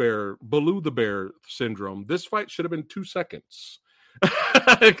grizzly bear, Baloo the bear syndrome, this fight should have been 2 seconds.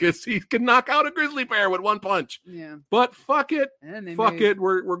 Because he can knock out a grizzly bear with one punch. Yeah. But fuck it. He's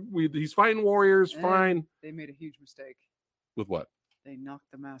fighting warriors. Fine. They made a huge mistake. With what? They knocked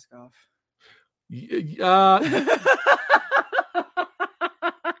the mask off.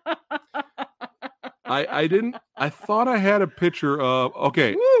 I didn't. I thought I had a picture of.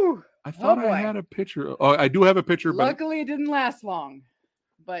 Okay. Woo! I thought I had a picture. I do have a picture. Luckily, it didn't last long.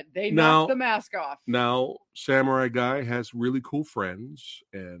 But they knocked the mask off. Now, Samurai Guy has really cool friends,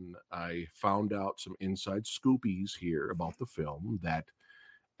 and I found out some inside scoopies here about the film that,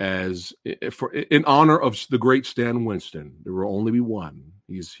 in honor of the great Stan Winston, there will only be one.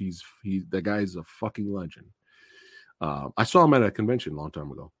 That guy's a fucking legend. I saw him at a convention a long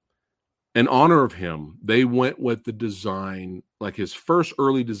time ago. in honor of him, they went with the design, like his first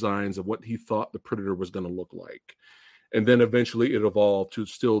early designs of what he thought the Predator was going to look like. And then eventually it evolved to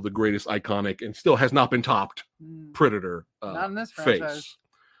still the greatest iconic and still has not been topped Predator not in this face. franchise.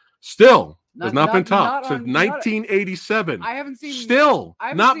 Still has not been topped since 1987. I haven't seen still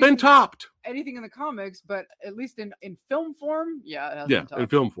not been topped. Anything in the comics, but at least in film form, it has been topped. In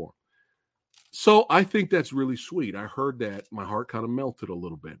film form. So I think that's really sweet. I heard that, my heart kind of melted a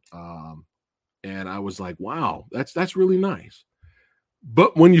little bit, and I was like, "Wow, that's really nice."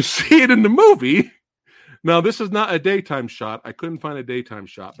 But when you see it in the movie, now this is not a daytime shot. I couldn't find a daytime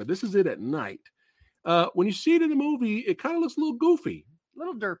shot, but this is it at night. When you see it in the movie, it kind of looks a little goofy, a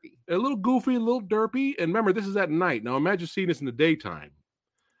little derpy, a little derpy. And remember, this is at night. Now imagine seeing this in the daytime.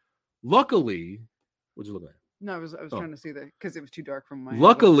 Luckily, what'd you look at? No, I was trying to see that because it was too dark from my.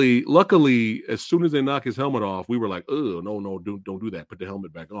 Luckily, as soon as they knock his helmet off, we were like, "Oh no, don't do that. Put the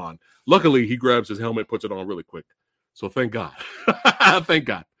helmet back on." Luckily, he grabs his helmet, puts it on really quick. So thank God, thank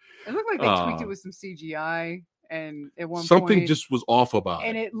God. It looked like they tweaked it with some CGI, and at one something point, just was off about it,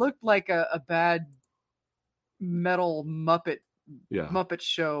 and it looked like a bad metal Muppet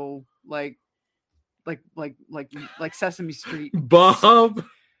show, like Sesame Street. Bob.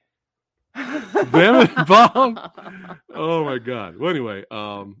 Damn it, Bob. Oh my God. Well, anyway,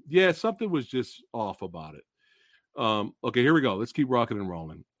 something was just off about it. Okay, here we go. Let's keep rocking and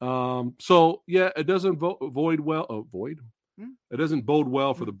rolling. So it doesn't bode well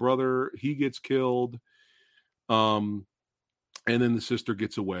for the brother. He gets killed. And then the sister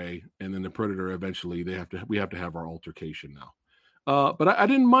gets away, and then the Predator eventually we have to have our altercation now. But I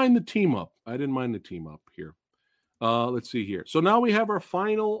didn't mind the team up. Here. Let's see here. So now we have our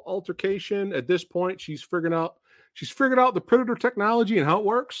final altercation. At this point, she's figured out the Predator technology and how it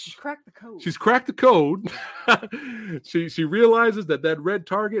works. She's cracked the code. She realizes that red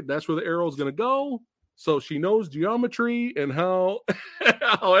target, that's where the arrow is going to go. So she knows geometry and how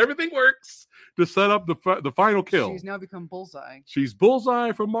everything works to set up the final kill. She's now become Bullseye. She's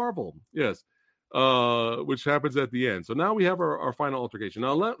Bullseye from Marvel. Yes. Which happens at the end. So now we have our final altercation.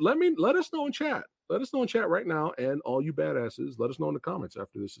 Now let us know in chat. Let us know in chat right now, and all you badasses, let us know in the comments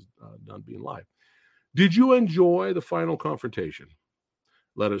after this is done being live. Did you enjoy the final confrontation?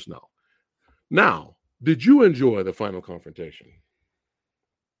 Let us know. Now, did you enjoy the final confrontation?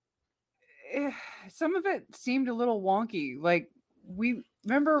 Some of it seemed a little wonky. Like, we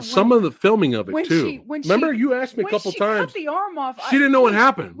remember some of the filming of it too. Remember, you asked me a couple times. Cut the arm off. She didn't know what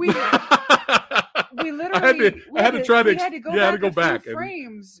happened. We literally I had to go back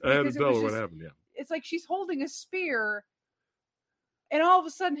frames. I had to tell her what happened. Yeah, it's like she's holding a spear, and all of a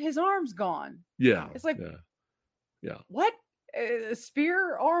sudden his arm's gone. Yeah, it's like, yeah. What?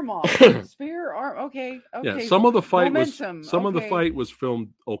 Spear arm off. Spear arm. Okay. Yeah, some of the fight was filmed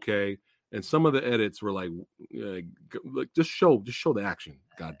okay, and some of the edits were like, just show the action.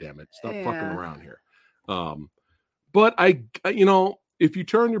 God damn it! Stop fucking around here. But I if you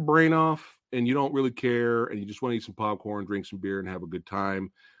turn your brain off and you don't really care and you just want to eat some popcorn, drink some beer, and have a good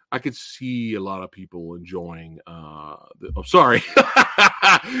time, I could see a lot of people enjoying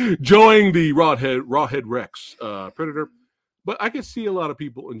enjoying the Rawhead Rex Predator. But I could see a lot of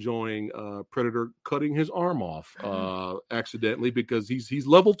people enjoying Predator cutting his arm off accidentally because he's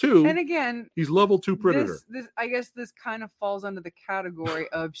level 2. And again, he's level 2 Predator. This I guess this kind of falls under the category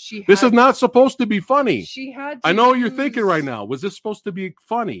of this is not supposed to be funny. She had. I know what you're thinking right now. Was this supposed to be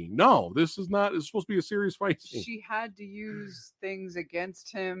funny? No, this is not. It's supposed to be a serious fight scene. She had to use things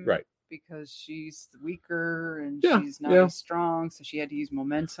against him, right? Because she's weaker and she's not as strong, so she had to use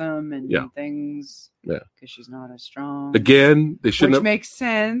momentum and things. Yeah, because she's not as strong. Again, they shouldn't. Which makes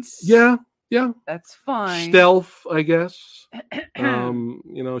sense. Yeah, that's fine. Stealth, I guess.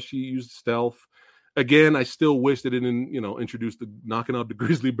 She used stealth. Again, I still wish they didn't, introduce the knocking out the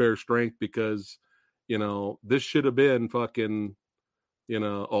grizzly bear strength because, this should have been fucking,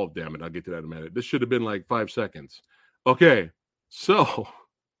 oh damn it, I'll get to that in a minute. This should have been like 5 seconds. Okay, so.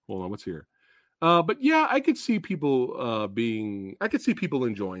 Hold on, what's here? But yeah, I could see people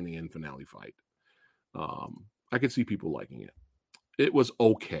enjoying the end finale fight. I could see people liking it. It was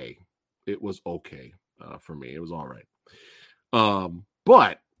okay. For me. It was all right.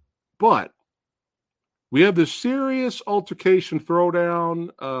 But we have this serious altercation throwdown.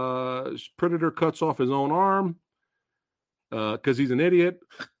 Predator cuts off his own arm because he's an idiot.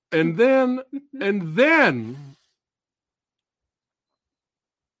 And then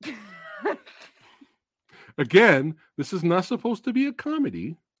again, this is not supposed to be a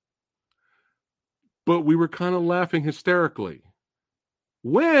comedy, but we were kind of laughing hysterically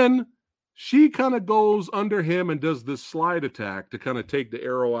when She kind of goes under him and does this slide attack to kind of take the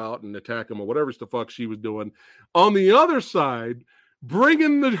arrow out and attack him or whatever the fuck she was doing. On the other side,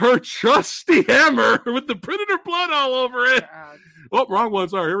 bringing her trusty hammer with the Predator blood all over it. God. Oh, wrong one.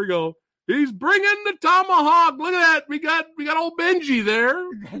 Sorry. Here we go. He's bringing the tomahawk. Look at that. We got old Benji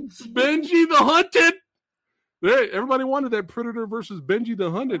there. Benji the Hunted. Hey, everybody wanted that Predator versus Benji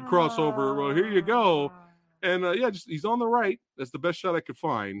the Hunted crossover. Well, here you go. And he's on the right. That's the best shot I could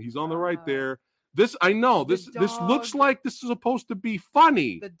find. He's on the right there. This I know. This looks like this is supposed to be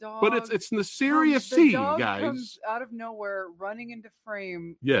funny, but it's in the serious scene, guys. Comes out of nowhere, running into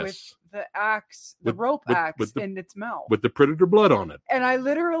frame yes. with the axe, the rope axe in its mouth, with the Predator blood on it. And I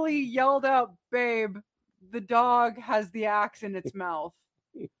literally yelled out, "Babe, the dog has the axe in its mouth,"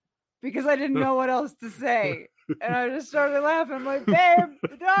 because I didn't know what else to say. And I just started laughing. I'm like, "Babe,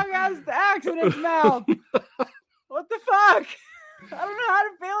 the dog has the axe in its mouth. What the fuck? I don't know how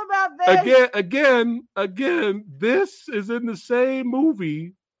to feel about this." Again, this is in the same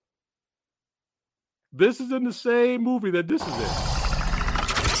movie. This is in the same movie that this is in.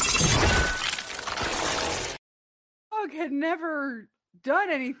 The dog had never done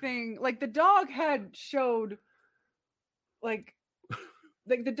anything. Like, the dog had showed, like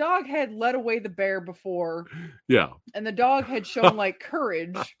the dog had led away the bear before. Yeah. And the dog had shown like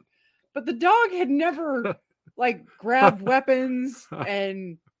courage, but the dog had never like grabbed weapons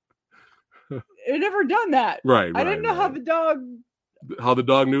and it never done that. Right. I didn't know how the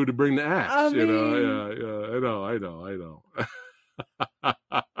dog knew to bring the axe. I mean, I know.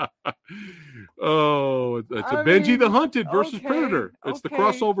 Oh, it's Benji the Hunted versus Predator. It's the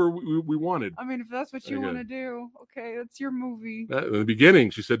crossover we wanted. I mean, if that's what you want to do, okay, that's your movie. In the beginning,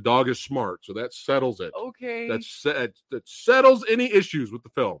 she said dog is smart, so that settles it. Okay. That settles any issues with the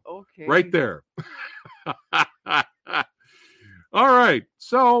film. Okay. Right there. All right.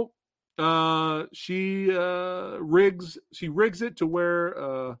 So she rigs it to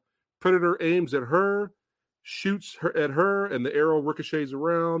where Predator aims at her, shoots her at her, and the arrow ricochets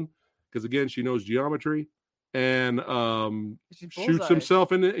around because again she knows geometry, and shoots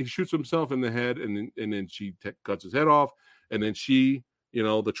himself in he shoots himself in the head, and then she cuts his head off, and then she,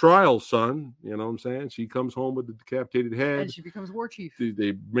 the trial son, you know what I'm saying, she comes home with the decapitated head, and she becomes war chief.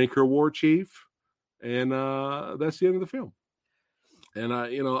 They make her war chief, and that's the end of the film. And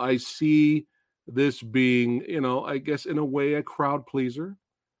I see this being, I guess in a way a crowd pleaser.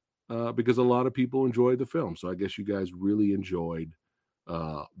 Because a lot of people enjoyed the film. So I guess you guys really enjoyed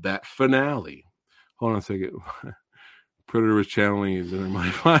that finale. Hold on a second. Predator is channeling his inner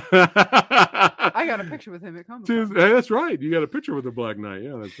mind. I got a picture with him at Comic-Con. Hey, that's right. You got a picture with the Black Knight.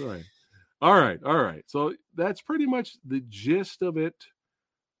 Yeah, that's right. All right. So that's pretty much the gist of it.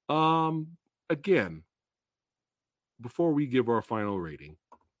 Again, before we give our final rating,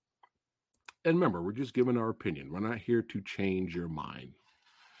 and remember, we're just giving our opinion. We're not here to change your mind.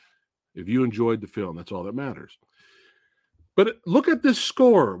 If you enjoyed the film, that's all that matters. But look at this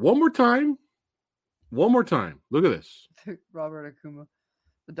score. One more time. Look at this. Robert Akuma.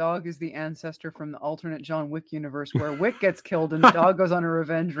 The dog is the ancestor from the alternate John Wick universe where Wick gets killed and the dog goes on a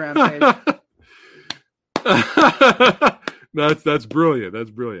revenge rampage. That's brilliant.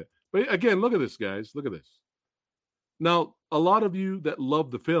 That's brilliant. But again, look at this, guys. Look at this. Now, a lot of you that love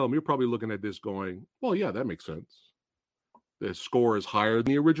the film, you're probably looking at this going, well, yeah, that makes sense. The score is higher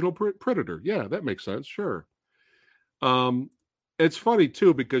than the original Predator. Yeah, that makes sense. Sure. It's funny,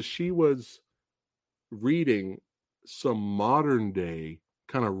 too, because she was reading some modern day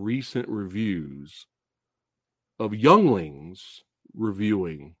kind of recent reviews of younglings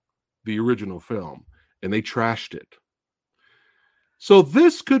reviewing the original film, and they trashed it. So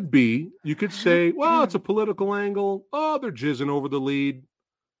this could be, you could say, well, it's a political angle. Oh, they're jizzing over the lead.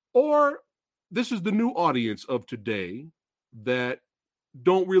 Or this is the new audience of today that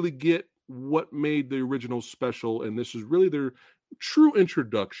don't really get what made the original special, and this is really their true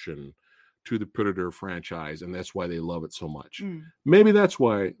introduction to the Predator franchise, and that's why they love it so much. Maybe that's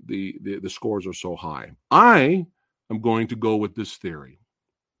why the scores are so high. I am going to go with this theory.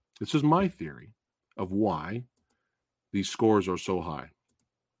 This is my theory of why these scores are so high.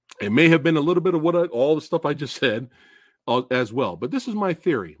 It may have been a little bit of all the stuff I just said as well, but this is my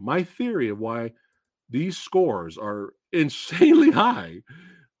theory. My theory of why these scores are insanely high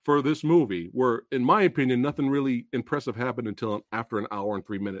for this movie, where, in my opinion, nothing really impressive happened until after an hour and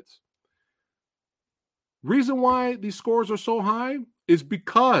 3 minutes. Reason why these scores are so high is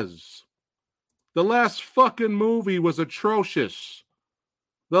because the last fucking movie was atrocious.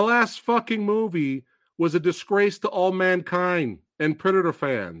 The last fucking movie was a disgrace to all mankind and Predator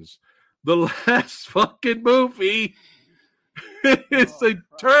fans. The last fucking movie is a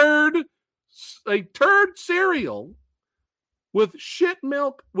turd a turd cereal with shit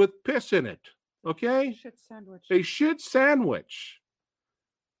milk with piss in it. Okay? Shit sandwich. A shit sandwich.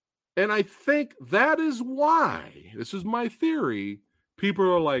 And I think that is why, this is my theory, people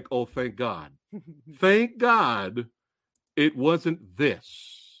are like, oh, thank God. Thank God it wasn't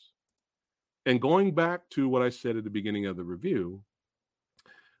this. And going back to what I said at the beginning of the review,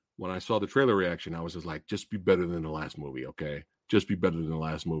 when I saw the trailer reaction, I was just like, just be better than the last movie, okay? Just be better than the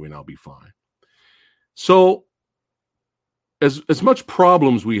last movie and I'll be fine. So, as much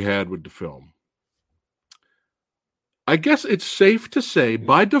problems we had with the film, I guess it's safe to say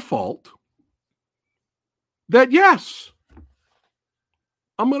by default that yes,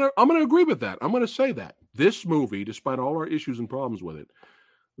 I'm gonna agree with that. I'm gonna say that this movie, despite all our issues and problems with it,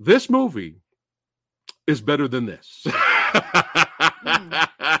 this movie is better than this.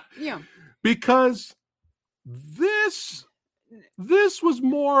 Yeah, because this was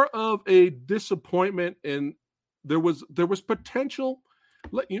more of a disappointment, and there was potential.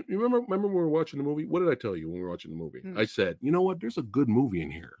 You remember when we were watching the movie? What did I tell you when we were watching the movie? I said, you know what? There's a good movie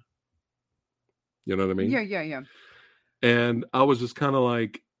in here. You know what I mean? Yeah. And I was just kind of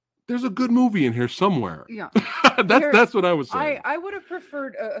like, there's a good movie in here somewhere. Yeah. That's what I was saying. I would have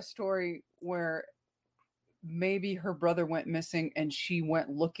preferred a story where maybe her brother went missing and she went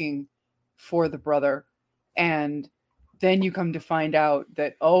looking for the brother, and then you come to find out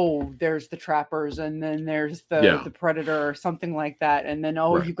that, oh, there's the trappers, and then there's the predator or something like that, and then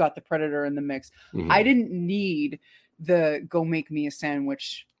you got the predator in the mix. Mm-hmm. I didn't need the go make me a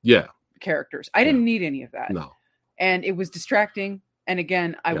sandwich characters. I didn't need any of that. No. And it was distracting. And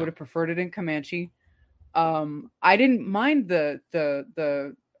again, I would have preferred it in Comanche. I didn't mind the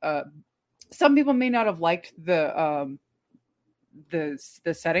some people may not have liked the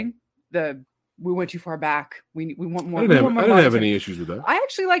setting. We went too far back. We want more. I didn't have any issues with that. I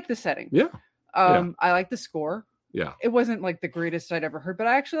actually liked the setting. Yeah. I liked the score. Yeah. It wasn't like the greatest I'd ever heard, but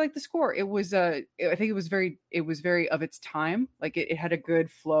I actually liked the score. It was I think it was very of its time. Like it had a good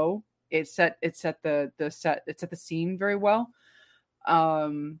flow. It set the scene very well.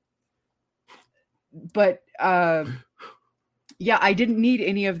 But I didn't need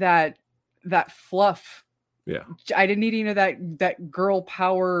any of that fluff. Yeah. I didn't need any of that girl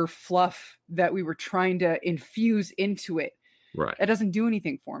power fluff that we were trying to infuse into it. Right. It doesn't do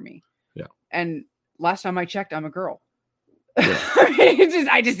anything for me. Yeah. And last time I checked, I'm a girl. Yeah.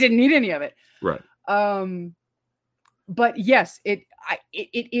 I just didn't need any of it. Right. But yes, it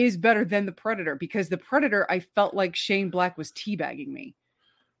is better than the Predator, because the Predator, I felt like Shane Black was teabagging me.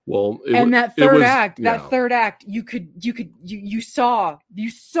 Well, that third act, you saw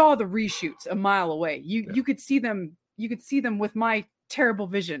the reshoots a mile away. You could see them. You could see them with my terrible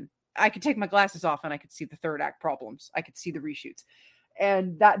vision. I could take my glasses off and I could see the third act problems. I could see the reshoots,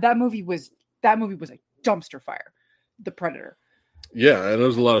 and that movie was a dumpster fire. The Predator. Yeah, and there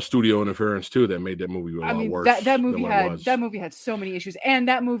was a lot of studio interference too that made that movie a lot worse. That movie had so many issues, and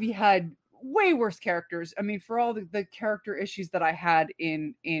that movie had way worse characters. I mean, for all the character issues that I had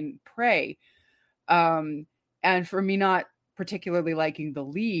in Prey, and for me not particularly liking the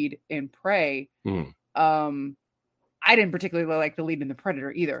lead in Prey, I didn't particularly like the lead in the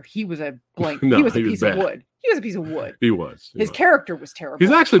Predator either. He was a blank. No, he was a piece of wood. He was a piece of wood. He was. His character was terrible.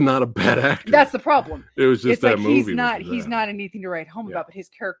 He's actually not a bad actor. That's the problem. It was just that movie. He's not anything to write home about, but his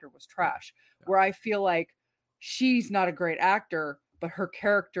character was trash. Yeah. Where I feel like she's not a great actor, but her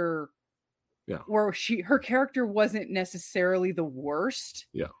character, her character wasn't necessarily the worst.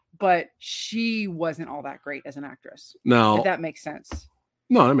 Yeah. But she wasn't all that great as an actress. Now, if that makes sense.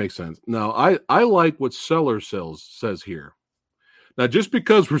 No, that makes sense. Now, I like what Seller says here. Now, just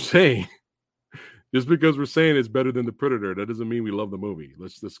because we're saying it's better than the Predator, that doesn't mean we love the movie.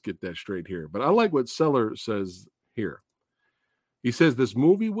 Let's get that straight here. But I like what Seller says here. He says this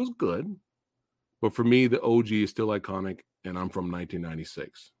movie was good, but for me, the OG is still iconic, and I'm from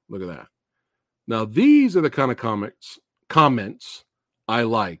 1996. Look at that. Now, these are the kind of comments I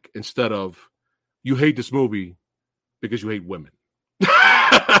like, instead of you hate this movie because you hate women.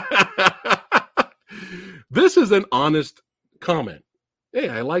 This is an honest comment. Hey,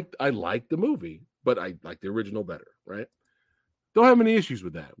 I like the movie, but I like the original better, right? Don't have any issues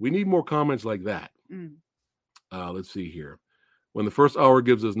with that. We need more comments like that. Let's see here. When the first hour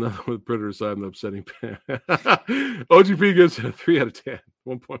gives us nothing with Predator side and upsetting pan. OGP gives it a 3 out of 10,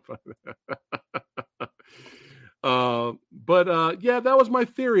 1.5. But that was my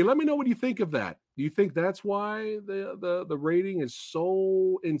theory. Let me know what you think of that. Do you think that's why the rating is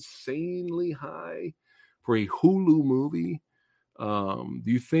so insanely high for a Hulu movie? Do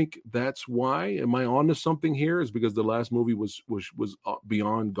you think that's why? Am I onto something here? Is because the last movie was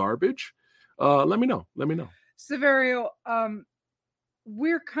beyond garbage? let me know. Severio,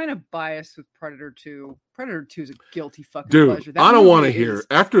 we're kind of biased with Predator 2. Predator 2 is a guilty fucking Dude, pleasure. That I don't want to movie hear is-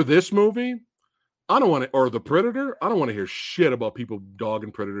 after this movie. I don't want to, or The Predator. I don't want to hear shit about people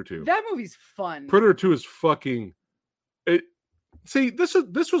dogging Predator 2. That movie's fun. Predator 2 is fucking. It. See, this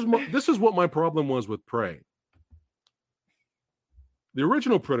is what my problem was with Prey. The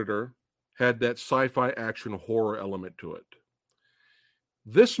original Predator had that sci-fi action horror element to it.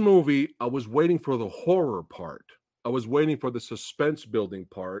 This movie, I was waiting for the horror part. I was waiting for the suspense building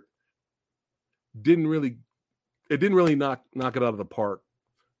part. It didn't really knock it out of the park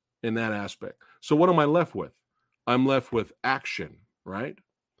in that aspect. So what am I left with? I'm left with action, right?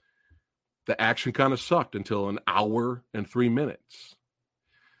 The action kind of sucked until an hour and 3 minutes.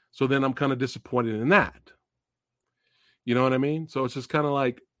 So then I'm kind of disappointed in that. You know what I mean? So it's just kind of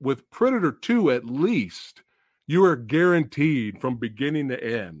like with Predator 2, at least you are guaranteed from beginning to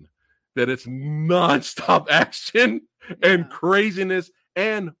end that it's nonstop action and craziness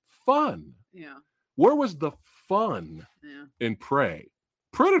and fun. Yeah. Where was the fun in Prey?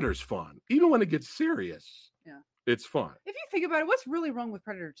 Predator's fun. Even when it gets serious, it's fun. If you think about it, what's really wrong with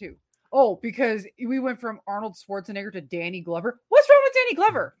Predator 2? Oh, because we went from Arnold Schwarzenegger to Danny Glover. What's wrong with Danny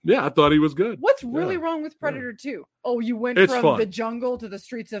Glover? Yeah, I thought he was good. What's really wrong with Predator 2? Oh, you went from the jungle to the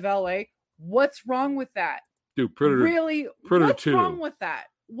streets of LA. What's wrong with that? Dude, Predator. Really? Predator what's 2 wrong with that?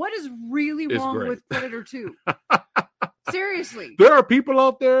 What is really wrong with Predator 2? Seriously. There are people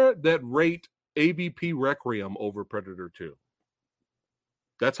out there that rate AVP Requiem over Predator 2.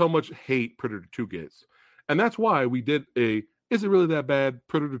 That's how much hate Predator 2 gets. And that's why we did a Is It Really That Bad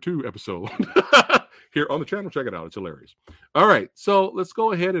Predator 2 episode here on the channel. Check it out. It's hilarious. All right. So let's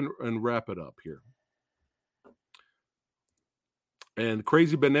go ahead and wrap it up here. And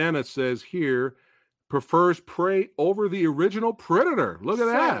Crazy Banana says here, prefers Prey over the original Predator. Look at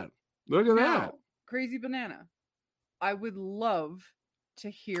that. Look at that. Crazy Banana. I would love to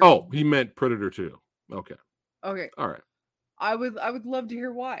hear. Oh, he meant Predator 2. Okay. Okay. All right. I would love to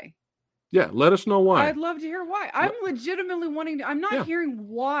hear why. Yeah, let us know why. I'd love to hear why. I'm legitimately wanting to. I'm not hearing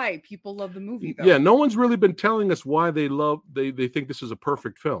why people love the movie, though. Yeah, no one's really been telling us why they think this is a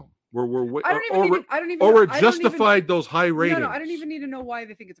perfect film. We're justified those high ratings. No, I don't even need to know why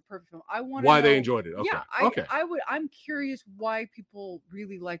they think it's a perfect film. I want to why know, they enjoyed it. Okay. Yeah, I'm curious why people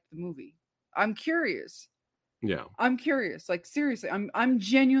really liked the movie. I'm curious. Yeah. I'm curious. Like, seriously, I'm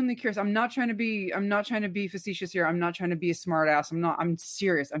genuinely curious. I'm not trying to be facetious here. I'm not trying to be a smart ass. I'm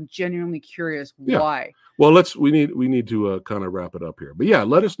serious. I'm genuinely curious why. Well, we need to kind of wrap it up here. But yeah,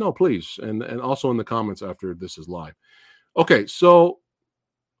 let us know, please. And also in the comments after this is live. Okay, so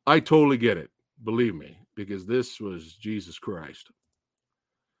I totally get it. Believe me, because this was Jesus Christ.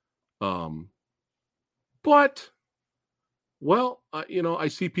 But well, I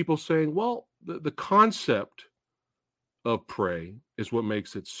see people saying, well, the concept of Prey is what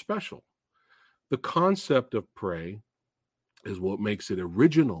makes it special. The concept of Prey is what makes it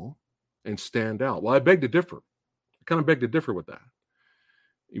original and stand out. Well, I beg to differ. I kind of beg to differ with that.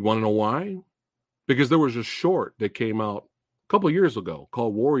 You want to know why? Because there was a short that came out a couple of years ago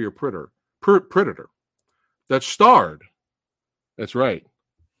called Warrior Predator that starred. That's right.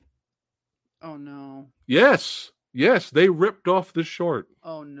 Oh, no. Yes, they ripped off the short.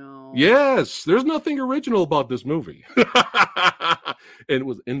 Oh, no. Yes, there's nothing original about this movie. And it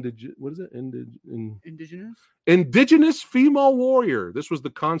was indigenous? Indigenous female warrior. This was the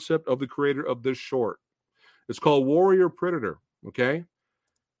concept of the creator of this short. It's called Warrior Predator, okay?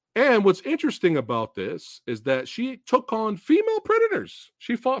 And what's interesting about this is that she took on female predators.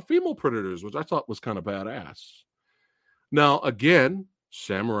 She fought female predators, which I thought was kind of badass. Now, again,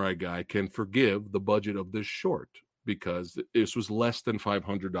 Samurai Guy can forgive the budget of this short because this was less than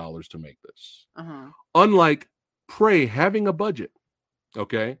 $500 to make this. Unlike Prey having a budget,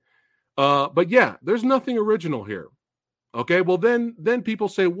 okay? But yeah, there's nothing original here. Okay, well then people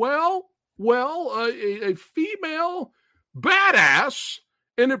say, well, a female badass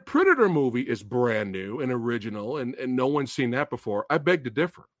in a Predator movie is brand new and original, and no one's seen that before. I beg to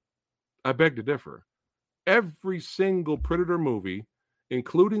differ. Every single Predator movie,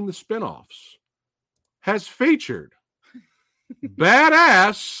 including the spinoffs, has featured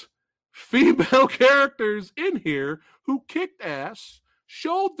badass female characters in here who kicked ass,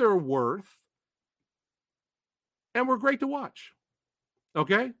 showed their worth, and were great to watch.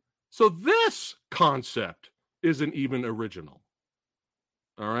 Okay? So this concept isn't even original.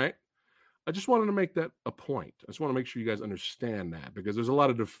 All right? I just wanted to make that a point. I just want to make sure you guys understand that because there's a lot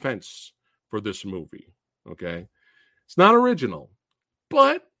of defense for this movie. Okay? It's not original,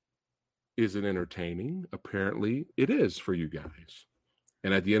 but is it entertaining? Apparently it is for you guys.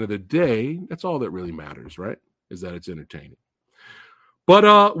 And at the end of the day, that's all that really matters, right? Is that it's entertaining.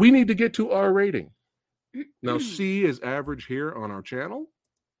 But we need to get to our rating. Now, C is average here on our channel.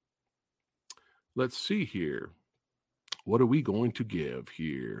 Let's see here. What are we going to give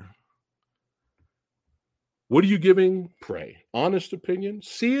here? What are you giving Prey? Honest opinion.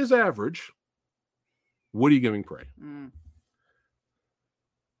 C is average. What are you giving Prey?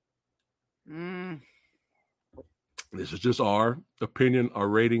 This is just our opinion, our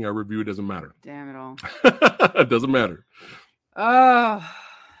rating, our review. It doesn't matter. Damn it all. It doesn't matter. I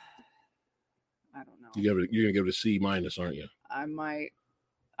don't know. You're gonna give it a C minus, aren't you? I might.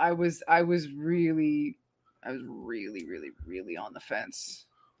 I was really on the fence.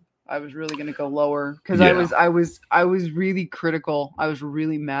 I was really gonna go lower because I was really critical. I was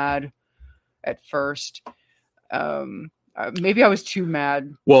really mad at first. Maybe I was too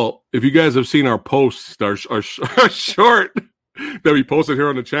mad. Well, if you guys have seen our posts, our short that we posted here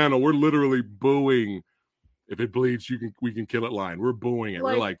on the channel, we're literally booing. If it bleeds, we can kill it line. We're booing it.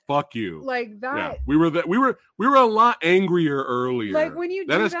 We're like, fuck you. Like that. Yeah, we were a lot angrier earlier. Like when you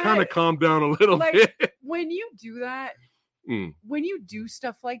do that has kind of calmed down a little bit. When you do that, when you do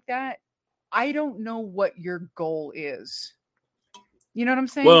stuff like that, I don't know what your goal is. You know what I'm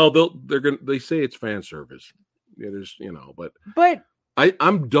saying? Well, they say it's fan service. Yeah, there's but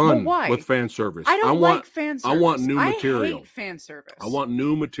I'm done with fan service. I don't like fan service. I want new material. I hate fan service. I want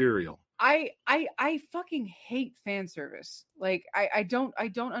new material. I fucking hate fan service. Like I don't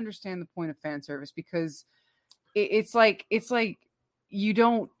understand the point of fan service because it's like you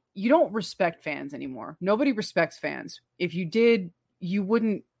don't respect fans anymore. Nobody respects fans. If you did, you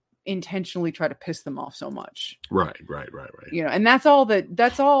wouldn't intentionally try to piss them off so much. Right. You know, and that's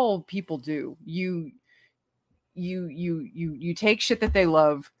all people do. You take shit that they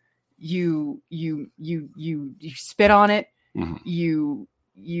love, you spit on it, you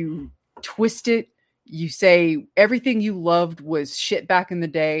twist it, you say everything you loved was shit back in the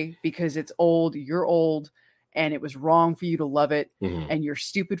day because it's old, you're old, and it was wrong for you to love it, and you're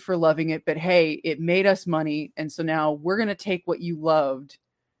stupid for loving it, but hey, it made us money, and so now we're going to take what you loved,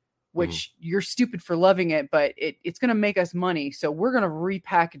 which you're stupid for loving it, but it's going to make us money, so we're going to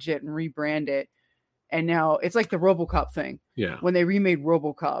repackage it and rebrand it. And now it's like the RoboCop thing. Yeah. When they remade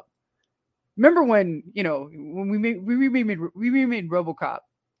RoboCop. Remember when we remade RoboCop.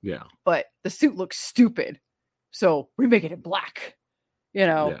 Yeah. But the suit looks stupid. So we make it in black.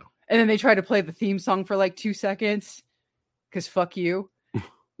 Yeah. And then they try to play the theme song for like 2 seconds. Cause fuck you.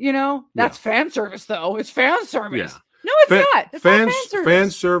 That's fan service though. It's fan service. Yeah. No, it's not. It's not fan service. Fan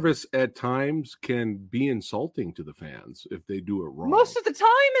service at times can be insulting to the fans if they do it wrong. Most of the time,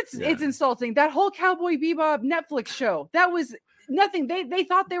 it's insulting. That whole Cowboy Bebop Netflix show, that was nothing. They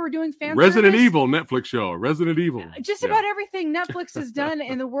thought they were doing fan Resident service. Evil Netflix show. Resident Evil. Just about everything Netflix has done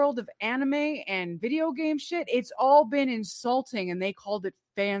in the world of anime and video game shit, it's all been insulting, and they called it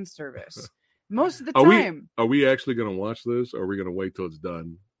fan service. Most of the time. Are we actually going to watch this, or are we going to wait till it's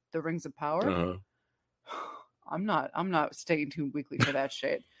done? The Rings of Power? Uh-huh. I'm not staying tuned weekly for that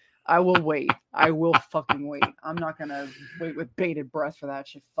shit. I will wait. I will fucking wait. I'm not gonna wait with bated breath for that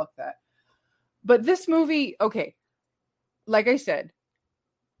shit. Fuck that. But this movie, okay, like I said,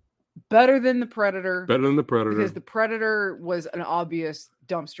 better than the Predator. Better than the Predator. Because the Predator was an obvious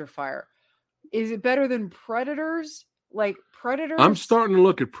dumpster fire. Is it better than Predators? Like Predators? I'm starting to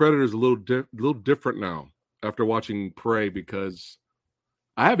look at Predators a little different now after watching Prey because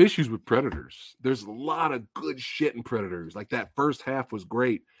I have issues with Predators. There's a lot of good shit in Predators. Like that first half was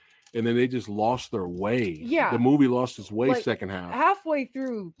great, and then they just lost their way. Yeah, the movie lost its way second half. Halfway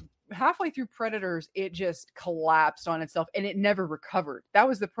through Predators, it just collapsed on itself, and it never recovered. That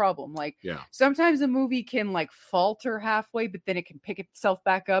was the problem. Like, sometimes a movie can like falter halfway, but then it can pick itself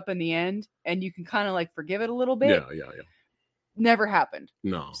back up in the end, and you can kind of like forgive it a little bit. Yeah. Never happened.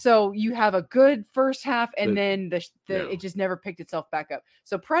 No. So you have a good first half, and then it just never picked itself back up.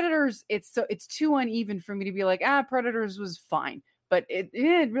 So Predators, it's too uneven for me to be like, Predators was fine, but it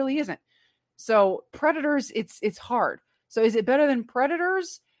really isn't. So Predators, it's hard. So is it better than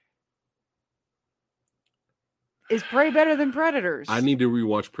Predators? Is Prey better than Predators? I need to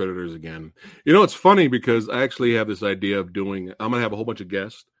rewatch Predators again. It's funny because I actually have this idea of I'm gonna have a whole bunch of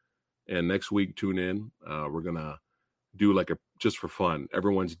guests, and next week tune in. We're gonna do like just for fun,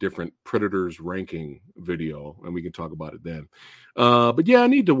 everyone's different Predators ranking video, and we can talk about it then. But yeah, I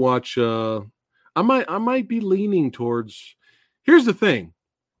need to watch. I might be leaning towards. Here's the thing.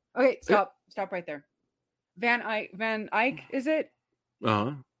 Okay, stop right there. Van Eyck, is it?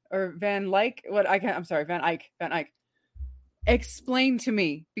 Or Van Lyke? What I'm sorry, Van Eyck. Explain to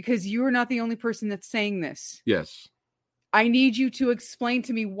me, because you are not the only person that's saying this. Yes. I need you to explain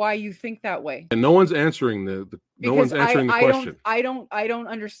to me why you think that way. And no one's answering the question. I don't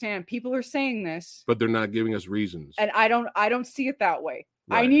understand. People are saying this, but they're not giving us reasons. And I don't see it that way.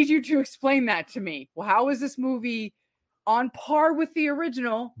 Right. I need you to explain that to me. Well, how is this movie on par with the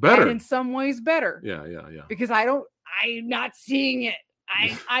original? Better. And in some ways better. Yeah. Because I'm not seeing it.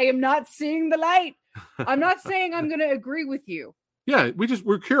 I am not seeing the light. I'm not saying I'm going to agree with you. Yeah,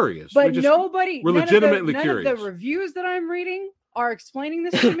 we're curious. But we're legitimately none curious. of the reviews that I'm reading are explaining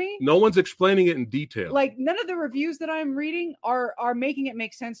this to me. No one's explaining it in detail. Like, none of the reviews that I'm reading are making it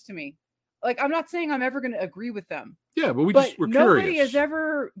make sense to me. Like, I'm not saying I'm ever going to agree with them. Yeah, but we're nobody curious. Has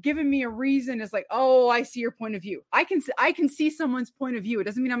ever given me a reason. It's like, oh, I see your point of view. I can see someone's point of view. It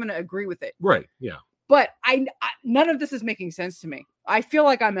doesn't mean I'm going to agree with it. Right. Yeah. But none of this is making sense to me. I feel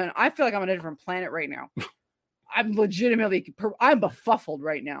like I'm on a different planet right now. I'm befuddled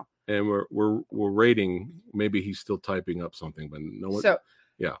right now. And we're rating. Maybe he's still typing up something, but no one. So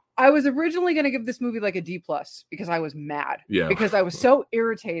yeah, I was originally going to give this movie like a D+ because I was mad. Yeah, because I was so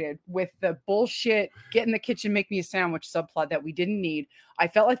irritated with the bullshit "get in the kitchen, make me a sandwich" subplot that we didn't need. I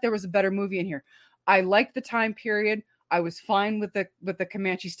felt like there was a better movie in here. I liked the time period. I was fine with the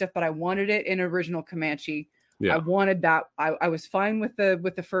Comanche stuff, but I wanted it in original Comanche. Yeah. I wanted that. I was fine with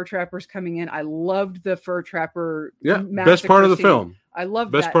the fur trappers coming in. I loved the fur trapper. Yeah, best part of the film. I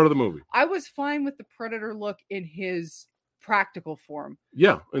loved best part of the movie. I was fine with the Predator look in his practical form.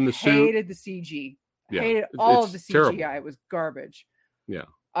 Yeah, in the suit. Hated the CG. Yeah, hated all of the CGI. Terrible. It was garbage. Yeah.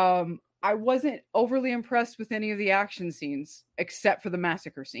 I wasn't overly impressed with any of the action scenes except for the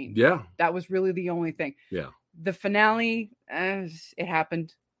massacre scene. Yeah. That was really the only thing. Yeah. The finale, it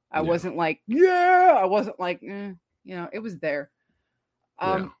happened. I wasn't like, I wasn't like, it was there.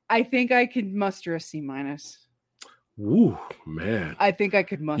 I think I could muster a C-. Ooh, man. I think I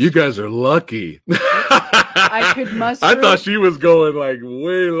could muster. You guys are lucky. I could muster. I thought she was going like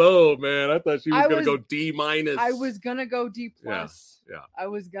way low, man. I thought she was going to go D-. I was going to go D+. Yeah. I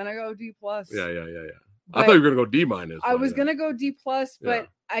was going to go D+. Yeah. I thought you were going to go D-. I was going to go D+, but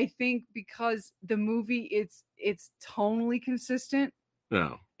I think because the movie, it's tonally consistent.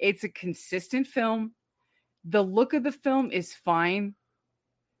 No. It's a consistent film. The look of the film is fine.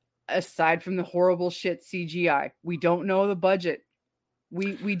 Aside from the horrible shit CGI. We don't know the budget.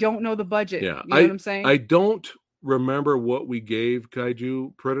 We don't know the budget. Yeah. You know what I'm saying? I don't remember what we gave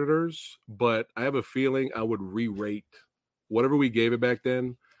Kaiju Predators, but I have a feeling I would re-rate whatever we gave it back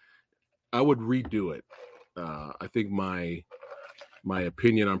then. I would redo it. I think my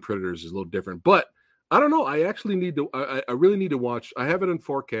opinion on Predators is a little different, but I don't know. I actually need to. I really need to watch. I have it in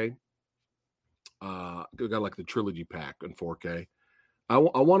 4K. I got like the trilogy pack in 4K. I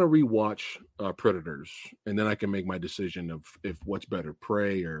want to rewatch Predators, and then I can make my decision of if what's better,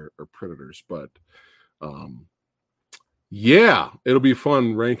 Prey or Predators. But it'll be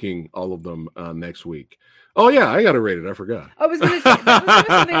fun ranking all of them next week. Oh yeah, I got it rated. I forgot. I was going to say that was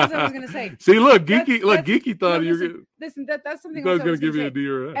something else I was going to say. See, look, Geeky thought you were. Listen, that's something I else was going to give you a D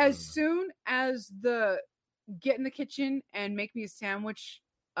or an F. As soon as the get in the kitchen and make me a sandwich,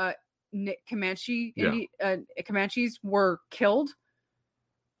 Comanches were killed.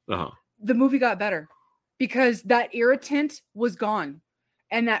 The movie got better because that irritant was gone,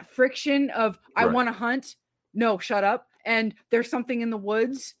 and that friction of I want to hunt. No, shut up. And there's something in the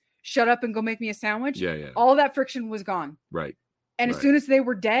woods. Shut up and go make me a sandwich. Yeah. All that friction was gone. Right. And as soon as they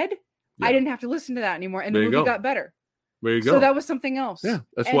were dead, I didn't have to listen to that anymore. And the movie got better. There you go. So that was something else. Yeah.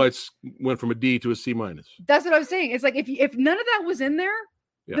 That's why it's went from a D to a C-. That's what I was saying. It's like if none of that was in there,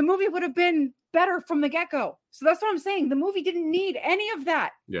 the movie would have been better from the get-go. So that's what I'm saying. The movie didn't need any of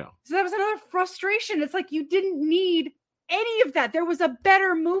that. Yeah. So that was another frustration. It's like you didn't need any of that. There was a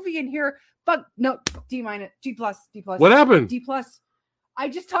better movie in here. Fuck no, D-, D+. What happened? D+. I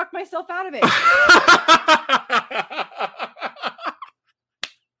just talked myself out of it.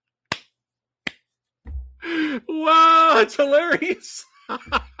 Wow, that's hilarious.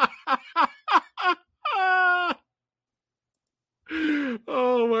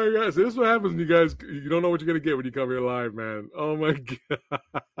 Oh my God. So this is what happens when you guys, you don't know what you're going to get when you come here live, man. Oh my God.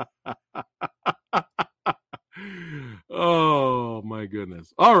 Oh my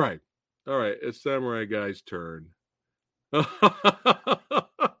goodness. All right. It's Samurai Guy's turn.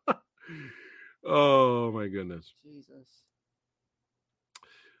 Oh my goodness. Jesus.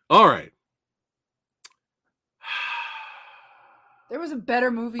 All right. There was a better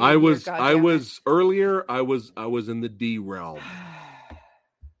movie. I was earlier. I was in the D realm.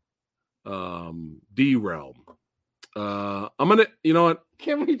 D realm. I'm gonna. You know what?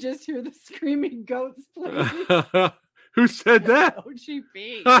 Can we just hear the screaming goats, please? Who said that?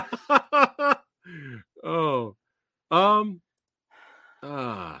 OGP. Oh, Fuck.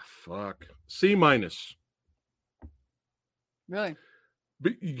 C-. Really?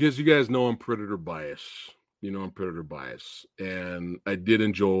 Because you guys know I'm predator bias. I'm predator bias. And I did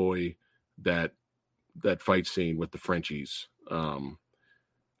enjoy that fight scene with the Frenchies.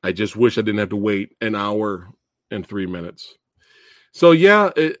 I just wish I didn't have to wait an hour and 3 minutes. So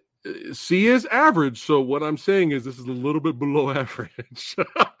yeah, C is average. So what I'm saying is this is a little bit below average.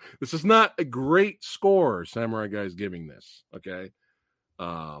 This is not a great score Samurai Guy's giving this. Okay.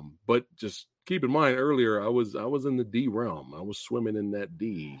 But just keep in mind earlier I was in the D realm. I was swimming in that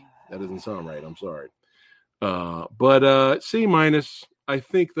D. That doesn't sound right. I'm sorry. But C-. I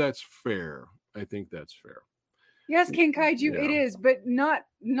think that's fair. Yes, King Kaiju, Yeah. it is, but not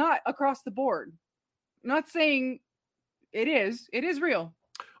across the board. I'm not saying it is. It is real.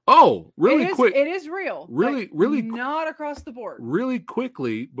 Oh, really quick. It is real. Really not across the board. Really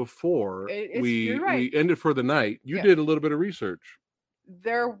quickly before we ended for the night, you Yeah. did a little bit of research.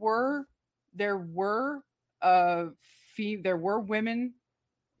 There were women,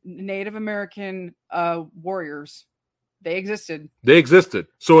 Native American warriors. They existed.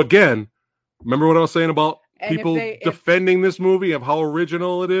 So again, remember what I was saying about people defending this movie of how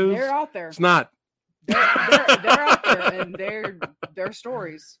original it is? They're out there. It's not. They're out there, and they're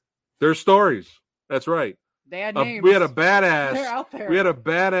stories. They're stories. That's right. They had names. We had a badass. They're out there. We had a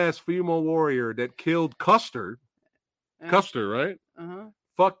badass female warrior that killed Custer. Custer, right? Uh-huh.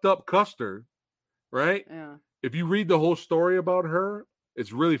 Fucked up Custer, right? Yeah. If you read the whole story about her,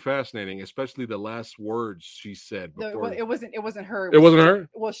 it's really fascinating, especially the last words she said before. It wasn't her. It wasn't her?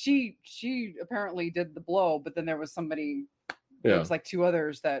 Well, she apparently did the blow, but then there was somebody. There was like two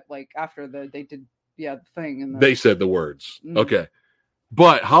others that after they did the thing, and they said the words. Okay,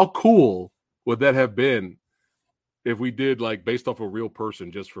 but how cool would that have been if we did based off a real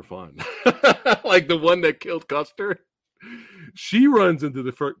person just for fun, like the one that killed Custer? She runs into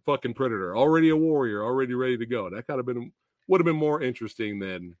the fucking predator, already a warrior, already ready to go. That would have been more interesting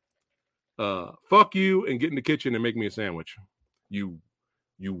than fuck you and get in the kitchen and make me a sandwich. You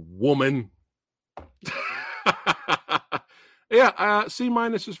woman. Yeah, C-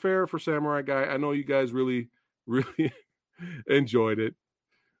 is fair for Samurai Guy. I know you guys really, really enjoyed it.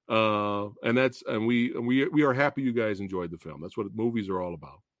 And we are happy you guys enjoyed the film. That's what movies are all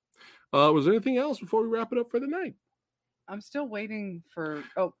about. Was there anything else before we wrap it up for the night? I'm still waiting for.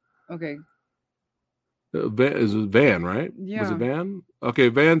 Oh, okay. Is it Van, right? Yeah. Was it Van? Okay,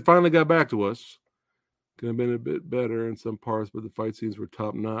 Van finally got back to us. Could have been a bit better in some parts, but the fight scenes were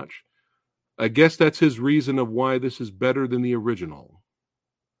top notch. I guess that's his reason of why this is better than the original.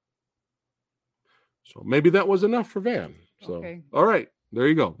 So maybe that was enough for Van. So, okay. All right, there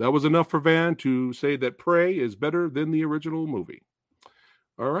you go. That was enough for Van to say that Prey is better than the original movie.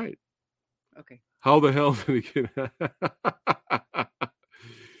 All right. Okay. How the hell did he get?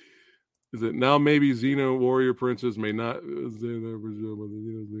 Is it now maybe Xena Warrior Princess may not?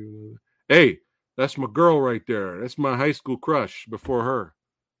 Hey, that's my girl right there. That's my high school crush before her.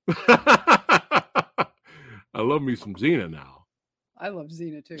 I love me some Xena now. I love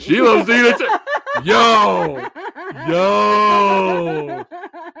Xena too. She loves Xena too. Yo,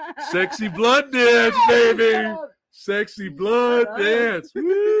 sexy blood dance, baby. Sexy blood dance.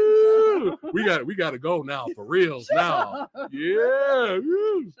 Woo! We got to go now for reals now. Yeah.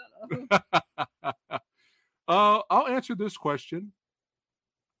 I'll answer this question.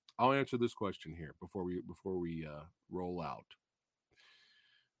 Here before we roll out.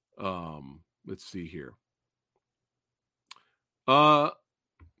 Let's see here.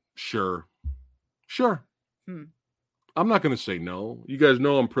 Sure. I'm not going to say no. You guys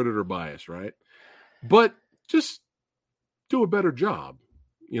know I'm predator bias, right? But just do a better job.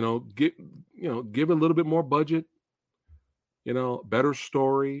 Give a little bit more budget. Better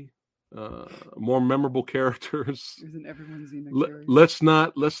story, more memorable characters. Isn't everyone Xena?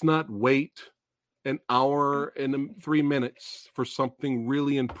 Let's not wait an hour and 3 minutes for something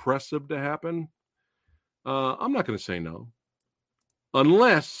really impressive to happen. I'm not going to say no,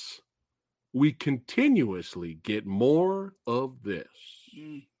 unless we continuously get more of this.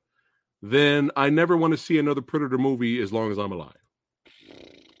 Then I never want to see another Predator movie as long as I'm alive.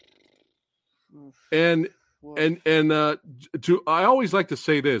 And I always like to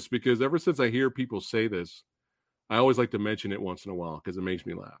say this because ever since I hear people say this, I always like to mention it once in a while because it makes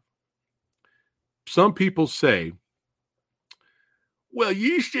me laugh. Some people say, well,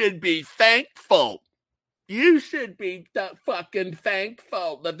 you should be thankful. You should be fucking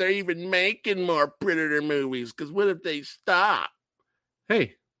thankful that they're even making more Predator movies because what if they stop?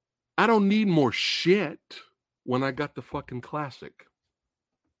 Hey, I don't need more shit when I got the fucking classic.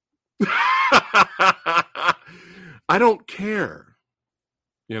 I don't care.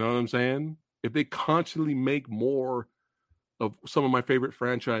 You know what I'm saying? If they constantly make more of some of my favorite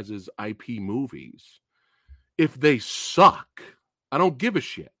franchises, IP movies, if they suck, I don't give a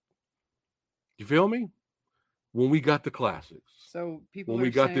shit. You feel me? When we got the classics. So people when we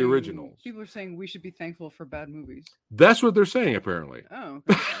are got saying, the originals. People are saying we should be thankful for bad movies. That's what they're saying, apparently. Oh,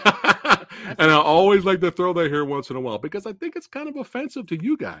 okay. And I always like to throw that here once in a while because I think it's kind of offensive to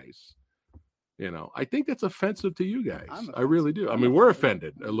you guys. You know, I think it's offensive to you guys. I really do. I mean, we're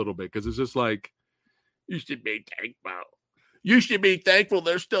offended a little bit because it's just like, you should be thankful. You should be thankful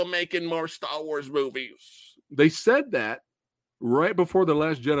they're still making more Star Wars movies. They said that right before The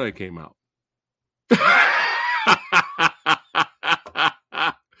Last Jedi came out.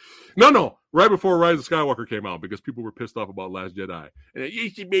 No. Right before Rise of Skywalker came out because people were pissed off about Last Jedi. And you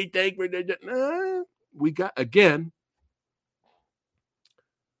should be thankful. We got, again,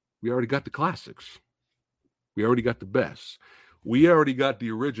 we already got the classics. We already got the best. We already got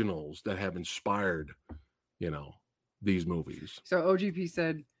the originals that have inspired, these movies. So OGP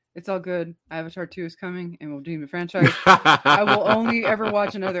said, it's all good. Avatar 2 is coming and we'll redeem the franchise. I will only ever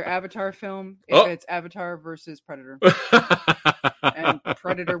watch another Avatar film if it's Avatar versus Predator. And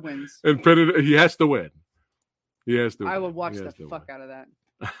Predator wins. And Predator, he has to win. I would watch the fuck out of that.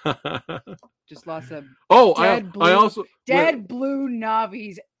 Just lots of dead blue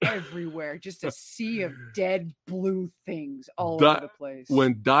Navis everywhere. Just a sea of dead blue things all over the place.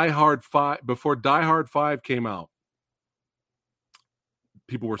 When before Die Hard 5 came out,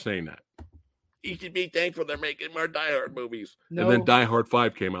 people were saying that. You should be thankful they're making more Die Hard movies. No. And then Die Hard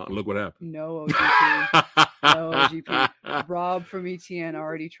 5 came out, and look what happened. No OGP. No OGP. Rob from ETN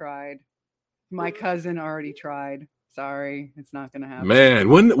already tried. My cousin already tried. Sorry, it's not going to happen. Man,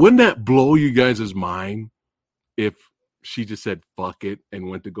 wouldn't that blow you guys' mind if she just said fuck it and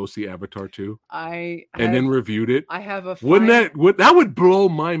went to go see Avatar 2? Then reviewed it? I have a that would blow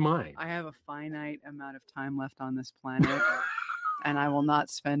my mind. I have a finite amount of time left on this planet. And I will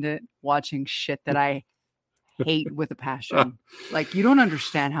not spend it watching shit that I hate with a passion. Like, you don't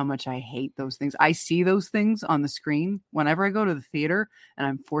understand how much I hate those things. I see those things on the screen whenever I go to the theater and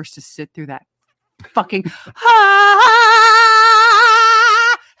I'm forced to sit through that fucking the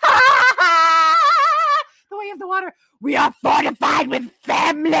way of the water. We are fortified with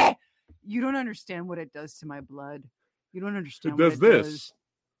family. You don't understand what it does to my blood. You don't understand what it does.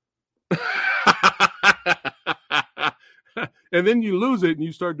 And then you lose it and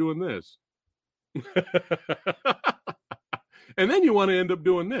you start doing this. And then you want to end up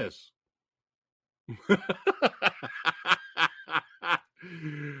doing this.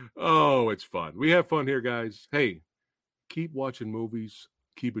 Oh, it's fun. We have fun here, guys. Hey, keep watching movies.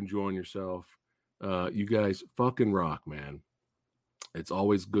 Keep enjoying yourself. You guys fucking rock, man. It's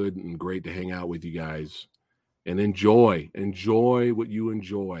always good and great to hang out with you guys. And enjoy what you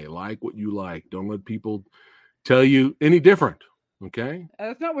enjoy. Like what you like. Don't let people tell you any different. Okay?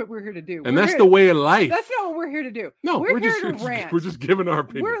 That's not what we're here to do. And that's the way of life. That's not what we're here to do. No, we're here to rant. We're just giving our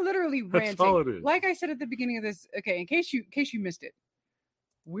opinion. We're literally ranting. That's all it is. Like I said at the beginning of this, okay, in case you missed it,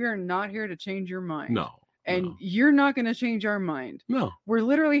 we're not here to change your mind. No. And you're not going to change our mind. No. We're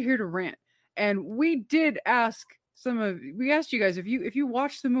literally here to rant. And we asked you guys if you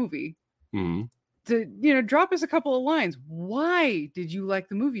watched the movie, to drop us a couple of lines. Why did you like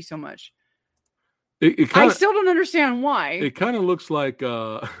the movie so much? I still don't understand why. It kind of looks like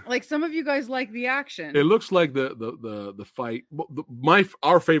like some of you guys like the action. It looks like the fight.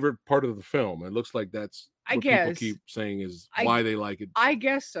 Our favorite part of the film. It looks like that's what people keep saying is why they like it. I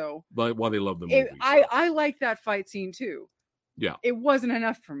guess so. But why they love the movie. I like that fight scene too. Yeah. It wasn't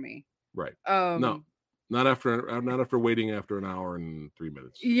enough for me. Right. No. Not after waiting after an hour and 3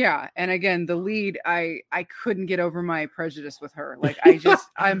 minutes. Yeah, and again, the lead, I couldn't get over my prejudice with her. Like,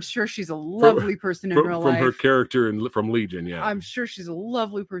 I'm sure she's a lovely person in real life. From her character from Legion, yeah. I'm sure she's a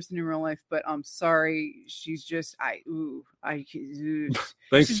lovely person in real life, but I'm sorry, she's just Thanks.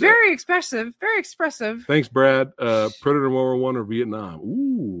 She's very expressive, very expressive. Thanks, Brad. Predator World War I or Vietnam?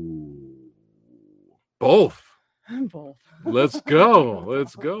 Ooh, both. Both. Let's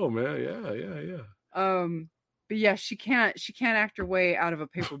go, man. Yeah. But yeah, she can't act her way out of a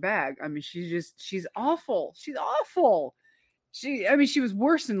paper bag. I mean, she's awful. She's awful. She was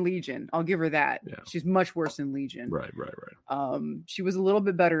worse in Legion. I'll give her that. Yeah. She's much worse in Legion. Right. She was a little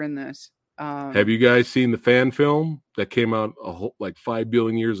bit better in this. Have you guys seen the fan film that came out 5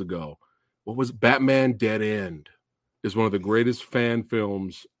 billion years ago? What was it? Batman Dead End? Is one of the greatest fan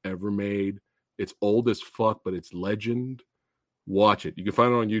films ever made. It's old as fuck, but it's legend. Watch it. You can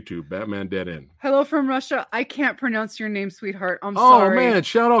find it on YouTube, Batman Dead End. Hello from Russia. I can't pronounce your name, sweetheart. I'm sorry. Oh, man.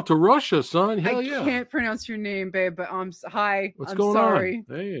 Shout out to Russia, son. Hell yeah. I can't pronounce your name, babe, but hi. What's I'm going sorry.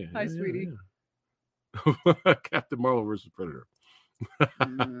 on? Hey, hi, sweetie. Yeah. Captain Marvel versus Predator.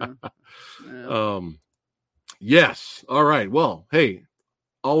 Yes. All right. Well, hey,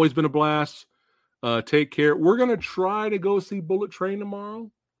 always been a blast. Take care. We're going to try to go see Bullet Train tomorrow.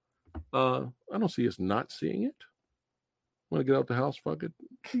 I don't see us not seeing it. Want to get out the house? Fuck it.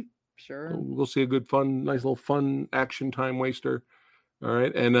 Sure. We'll see a good, fun, nice little fun action time waster. All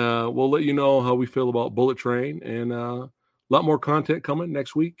right. And we'll let you know how we feel about Bullet Train, and a lot more content coming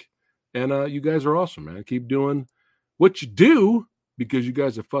next week. And you guys are awesome, man. Keep doing what you do, because you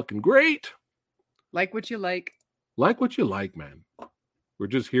guys are fucking great. Like what you like. Like what you like, man. We're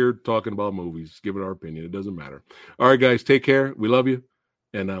just here talking about movies, giving our opinion. It doesn't matter. All right, guys, take care. We love you.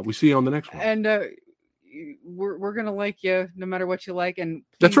 And we see you on the next one. And we're going to like you no matter what you like. And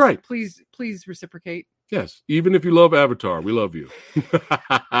please, that's right. Please reciprocate. Yes. Even if you love Avatar, we love you.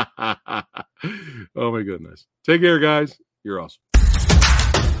 Oh, my goodness. Take care, guys. You're awesome.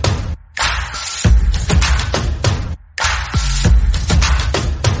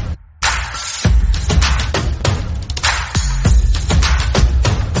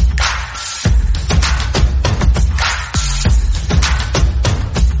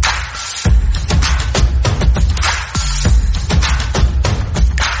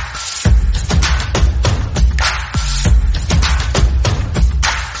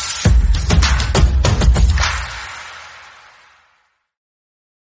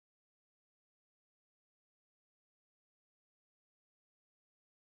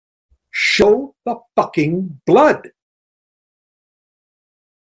 Show the fucking blood.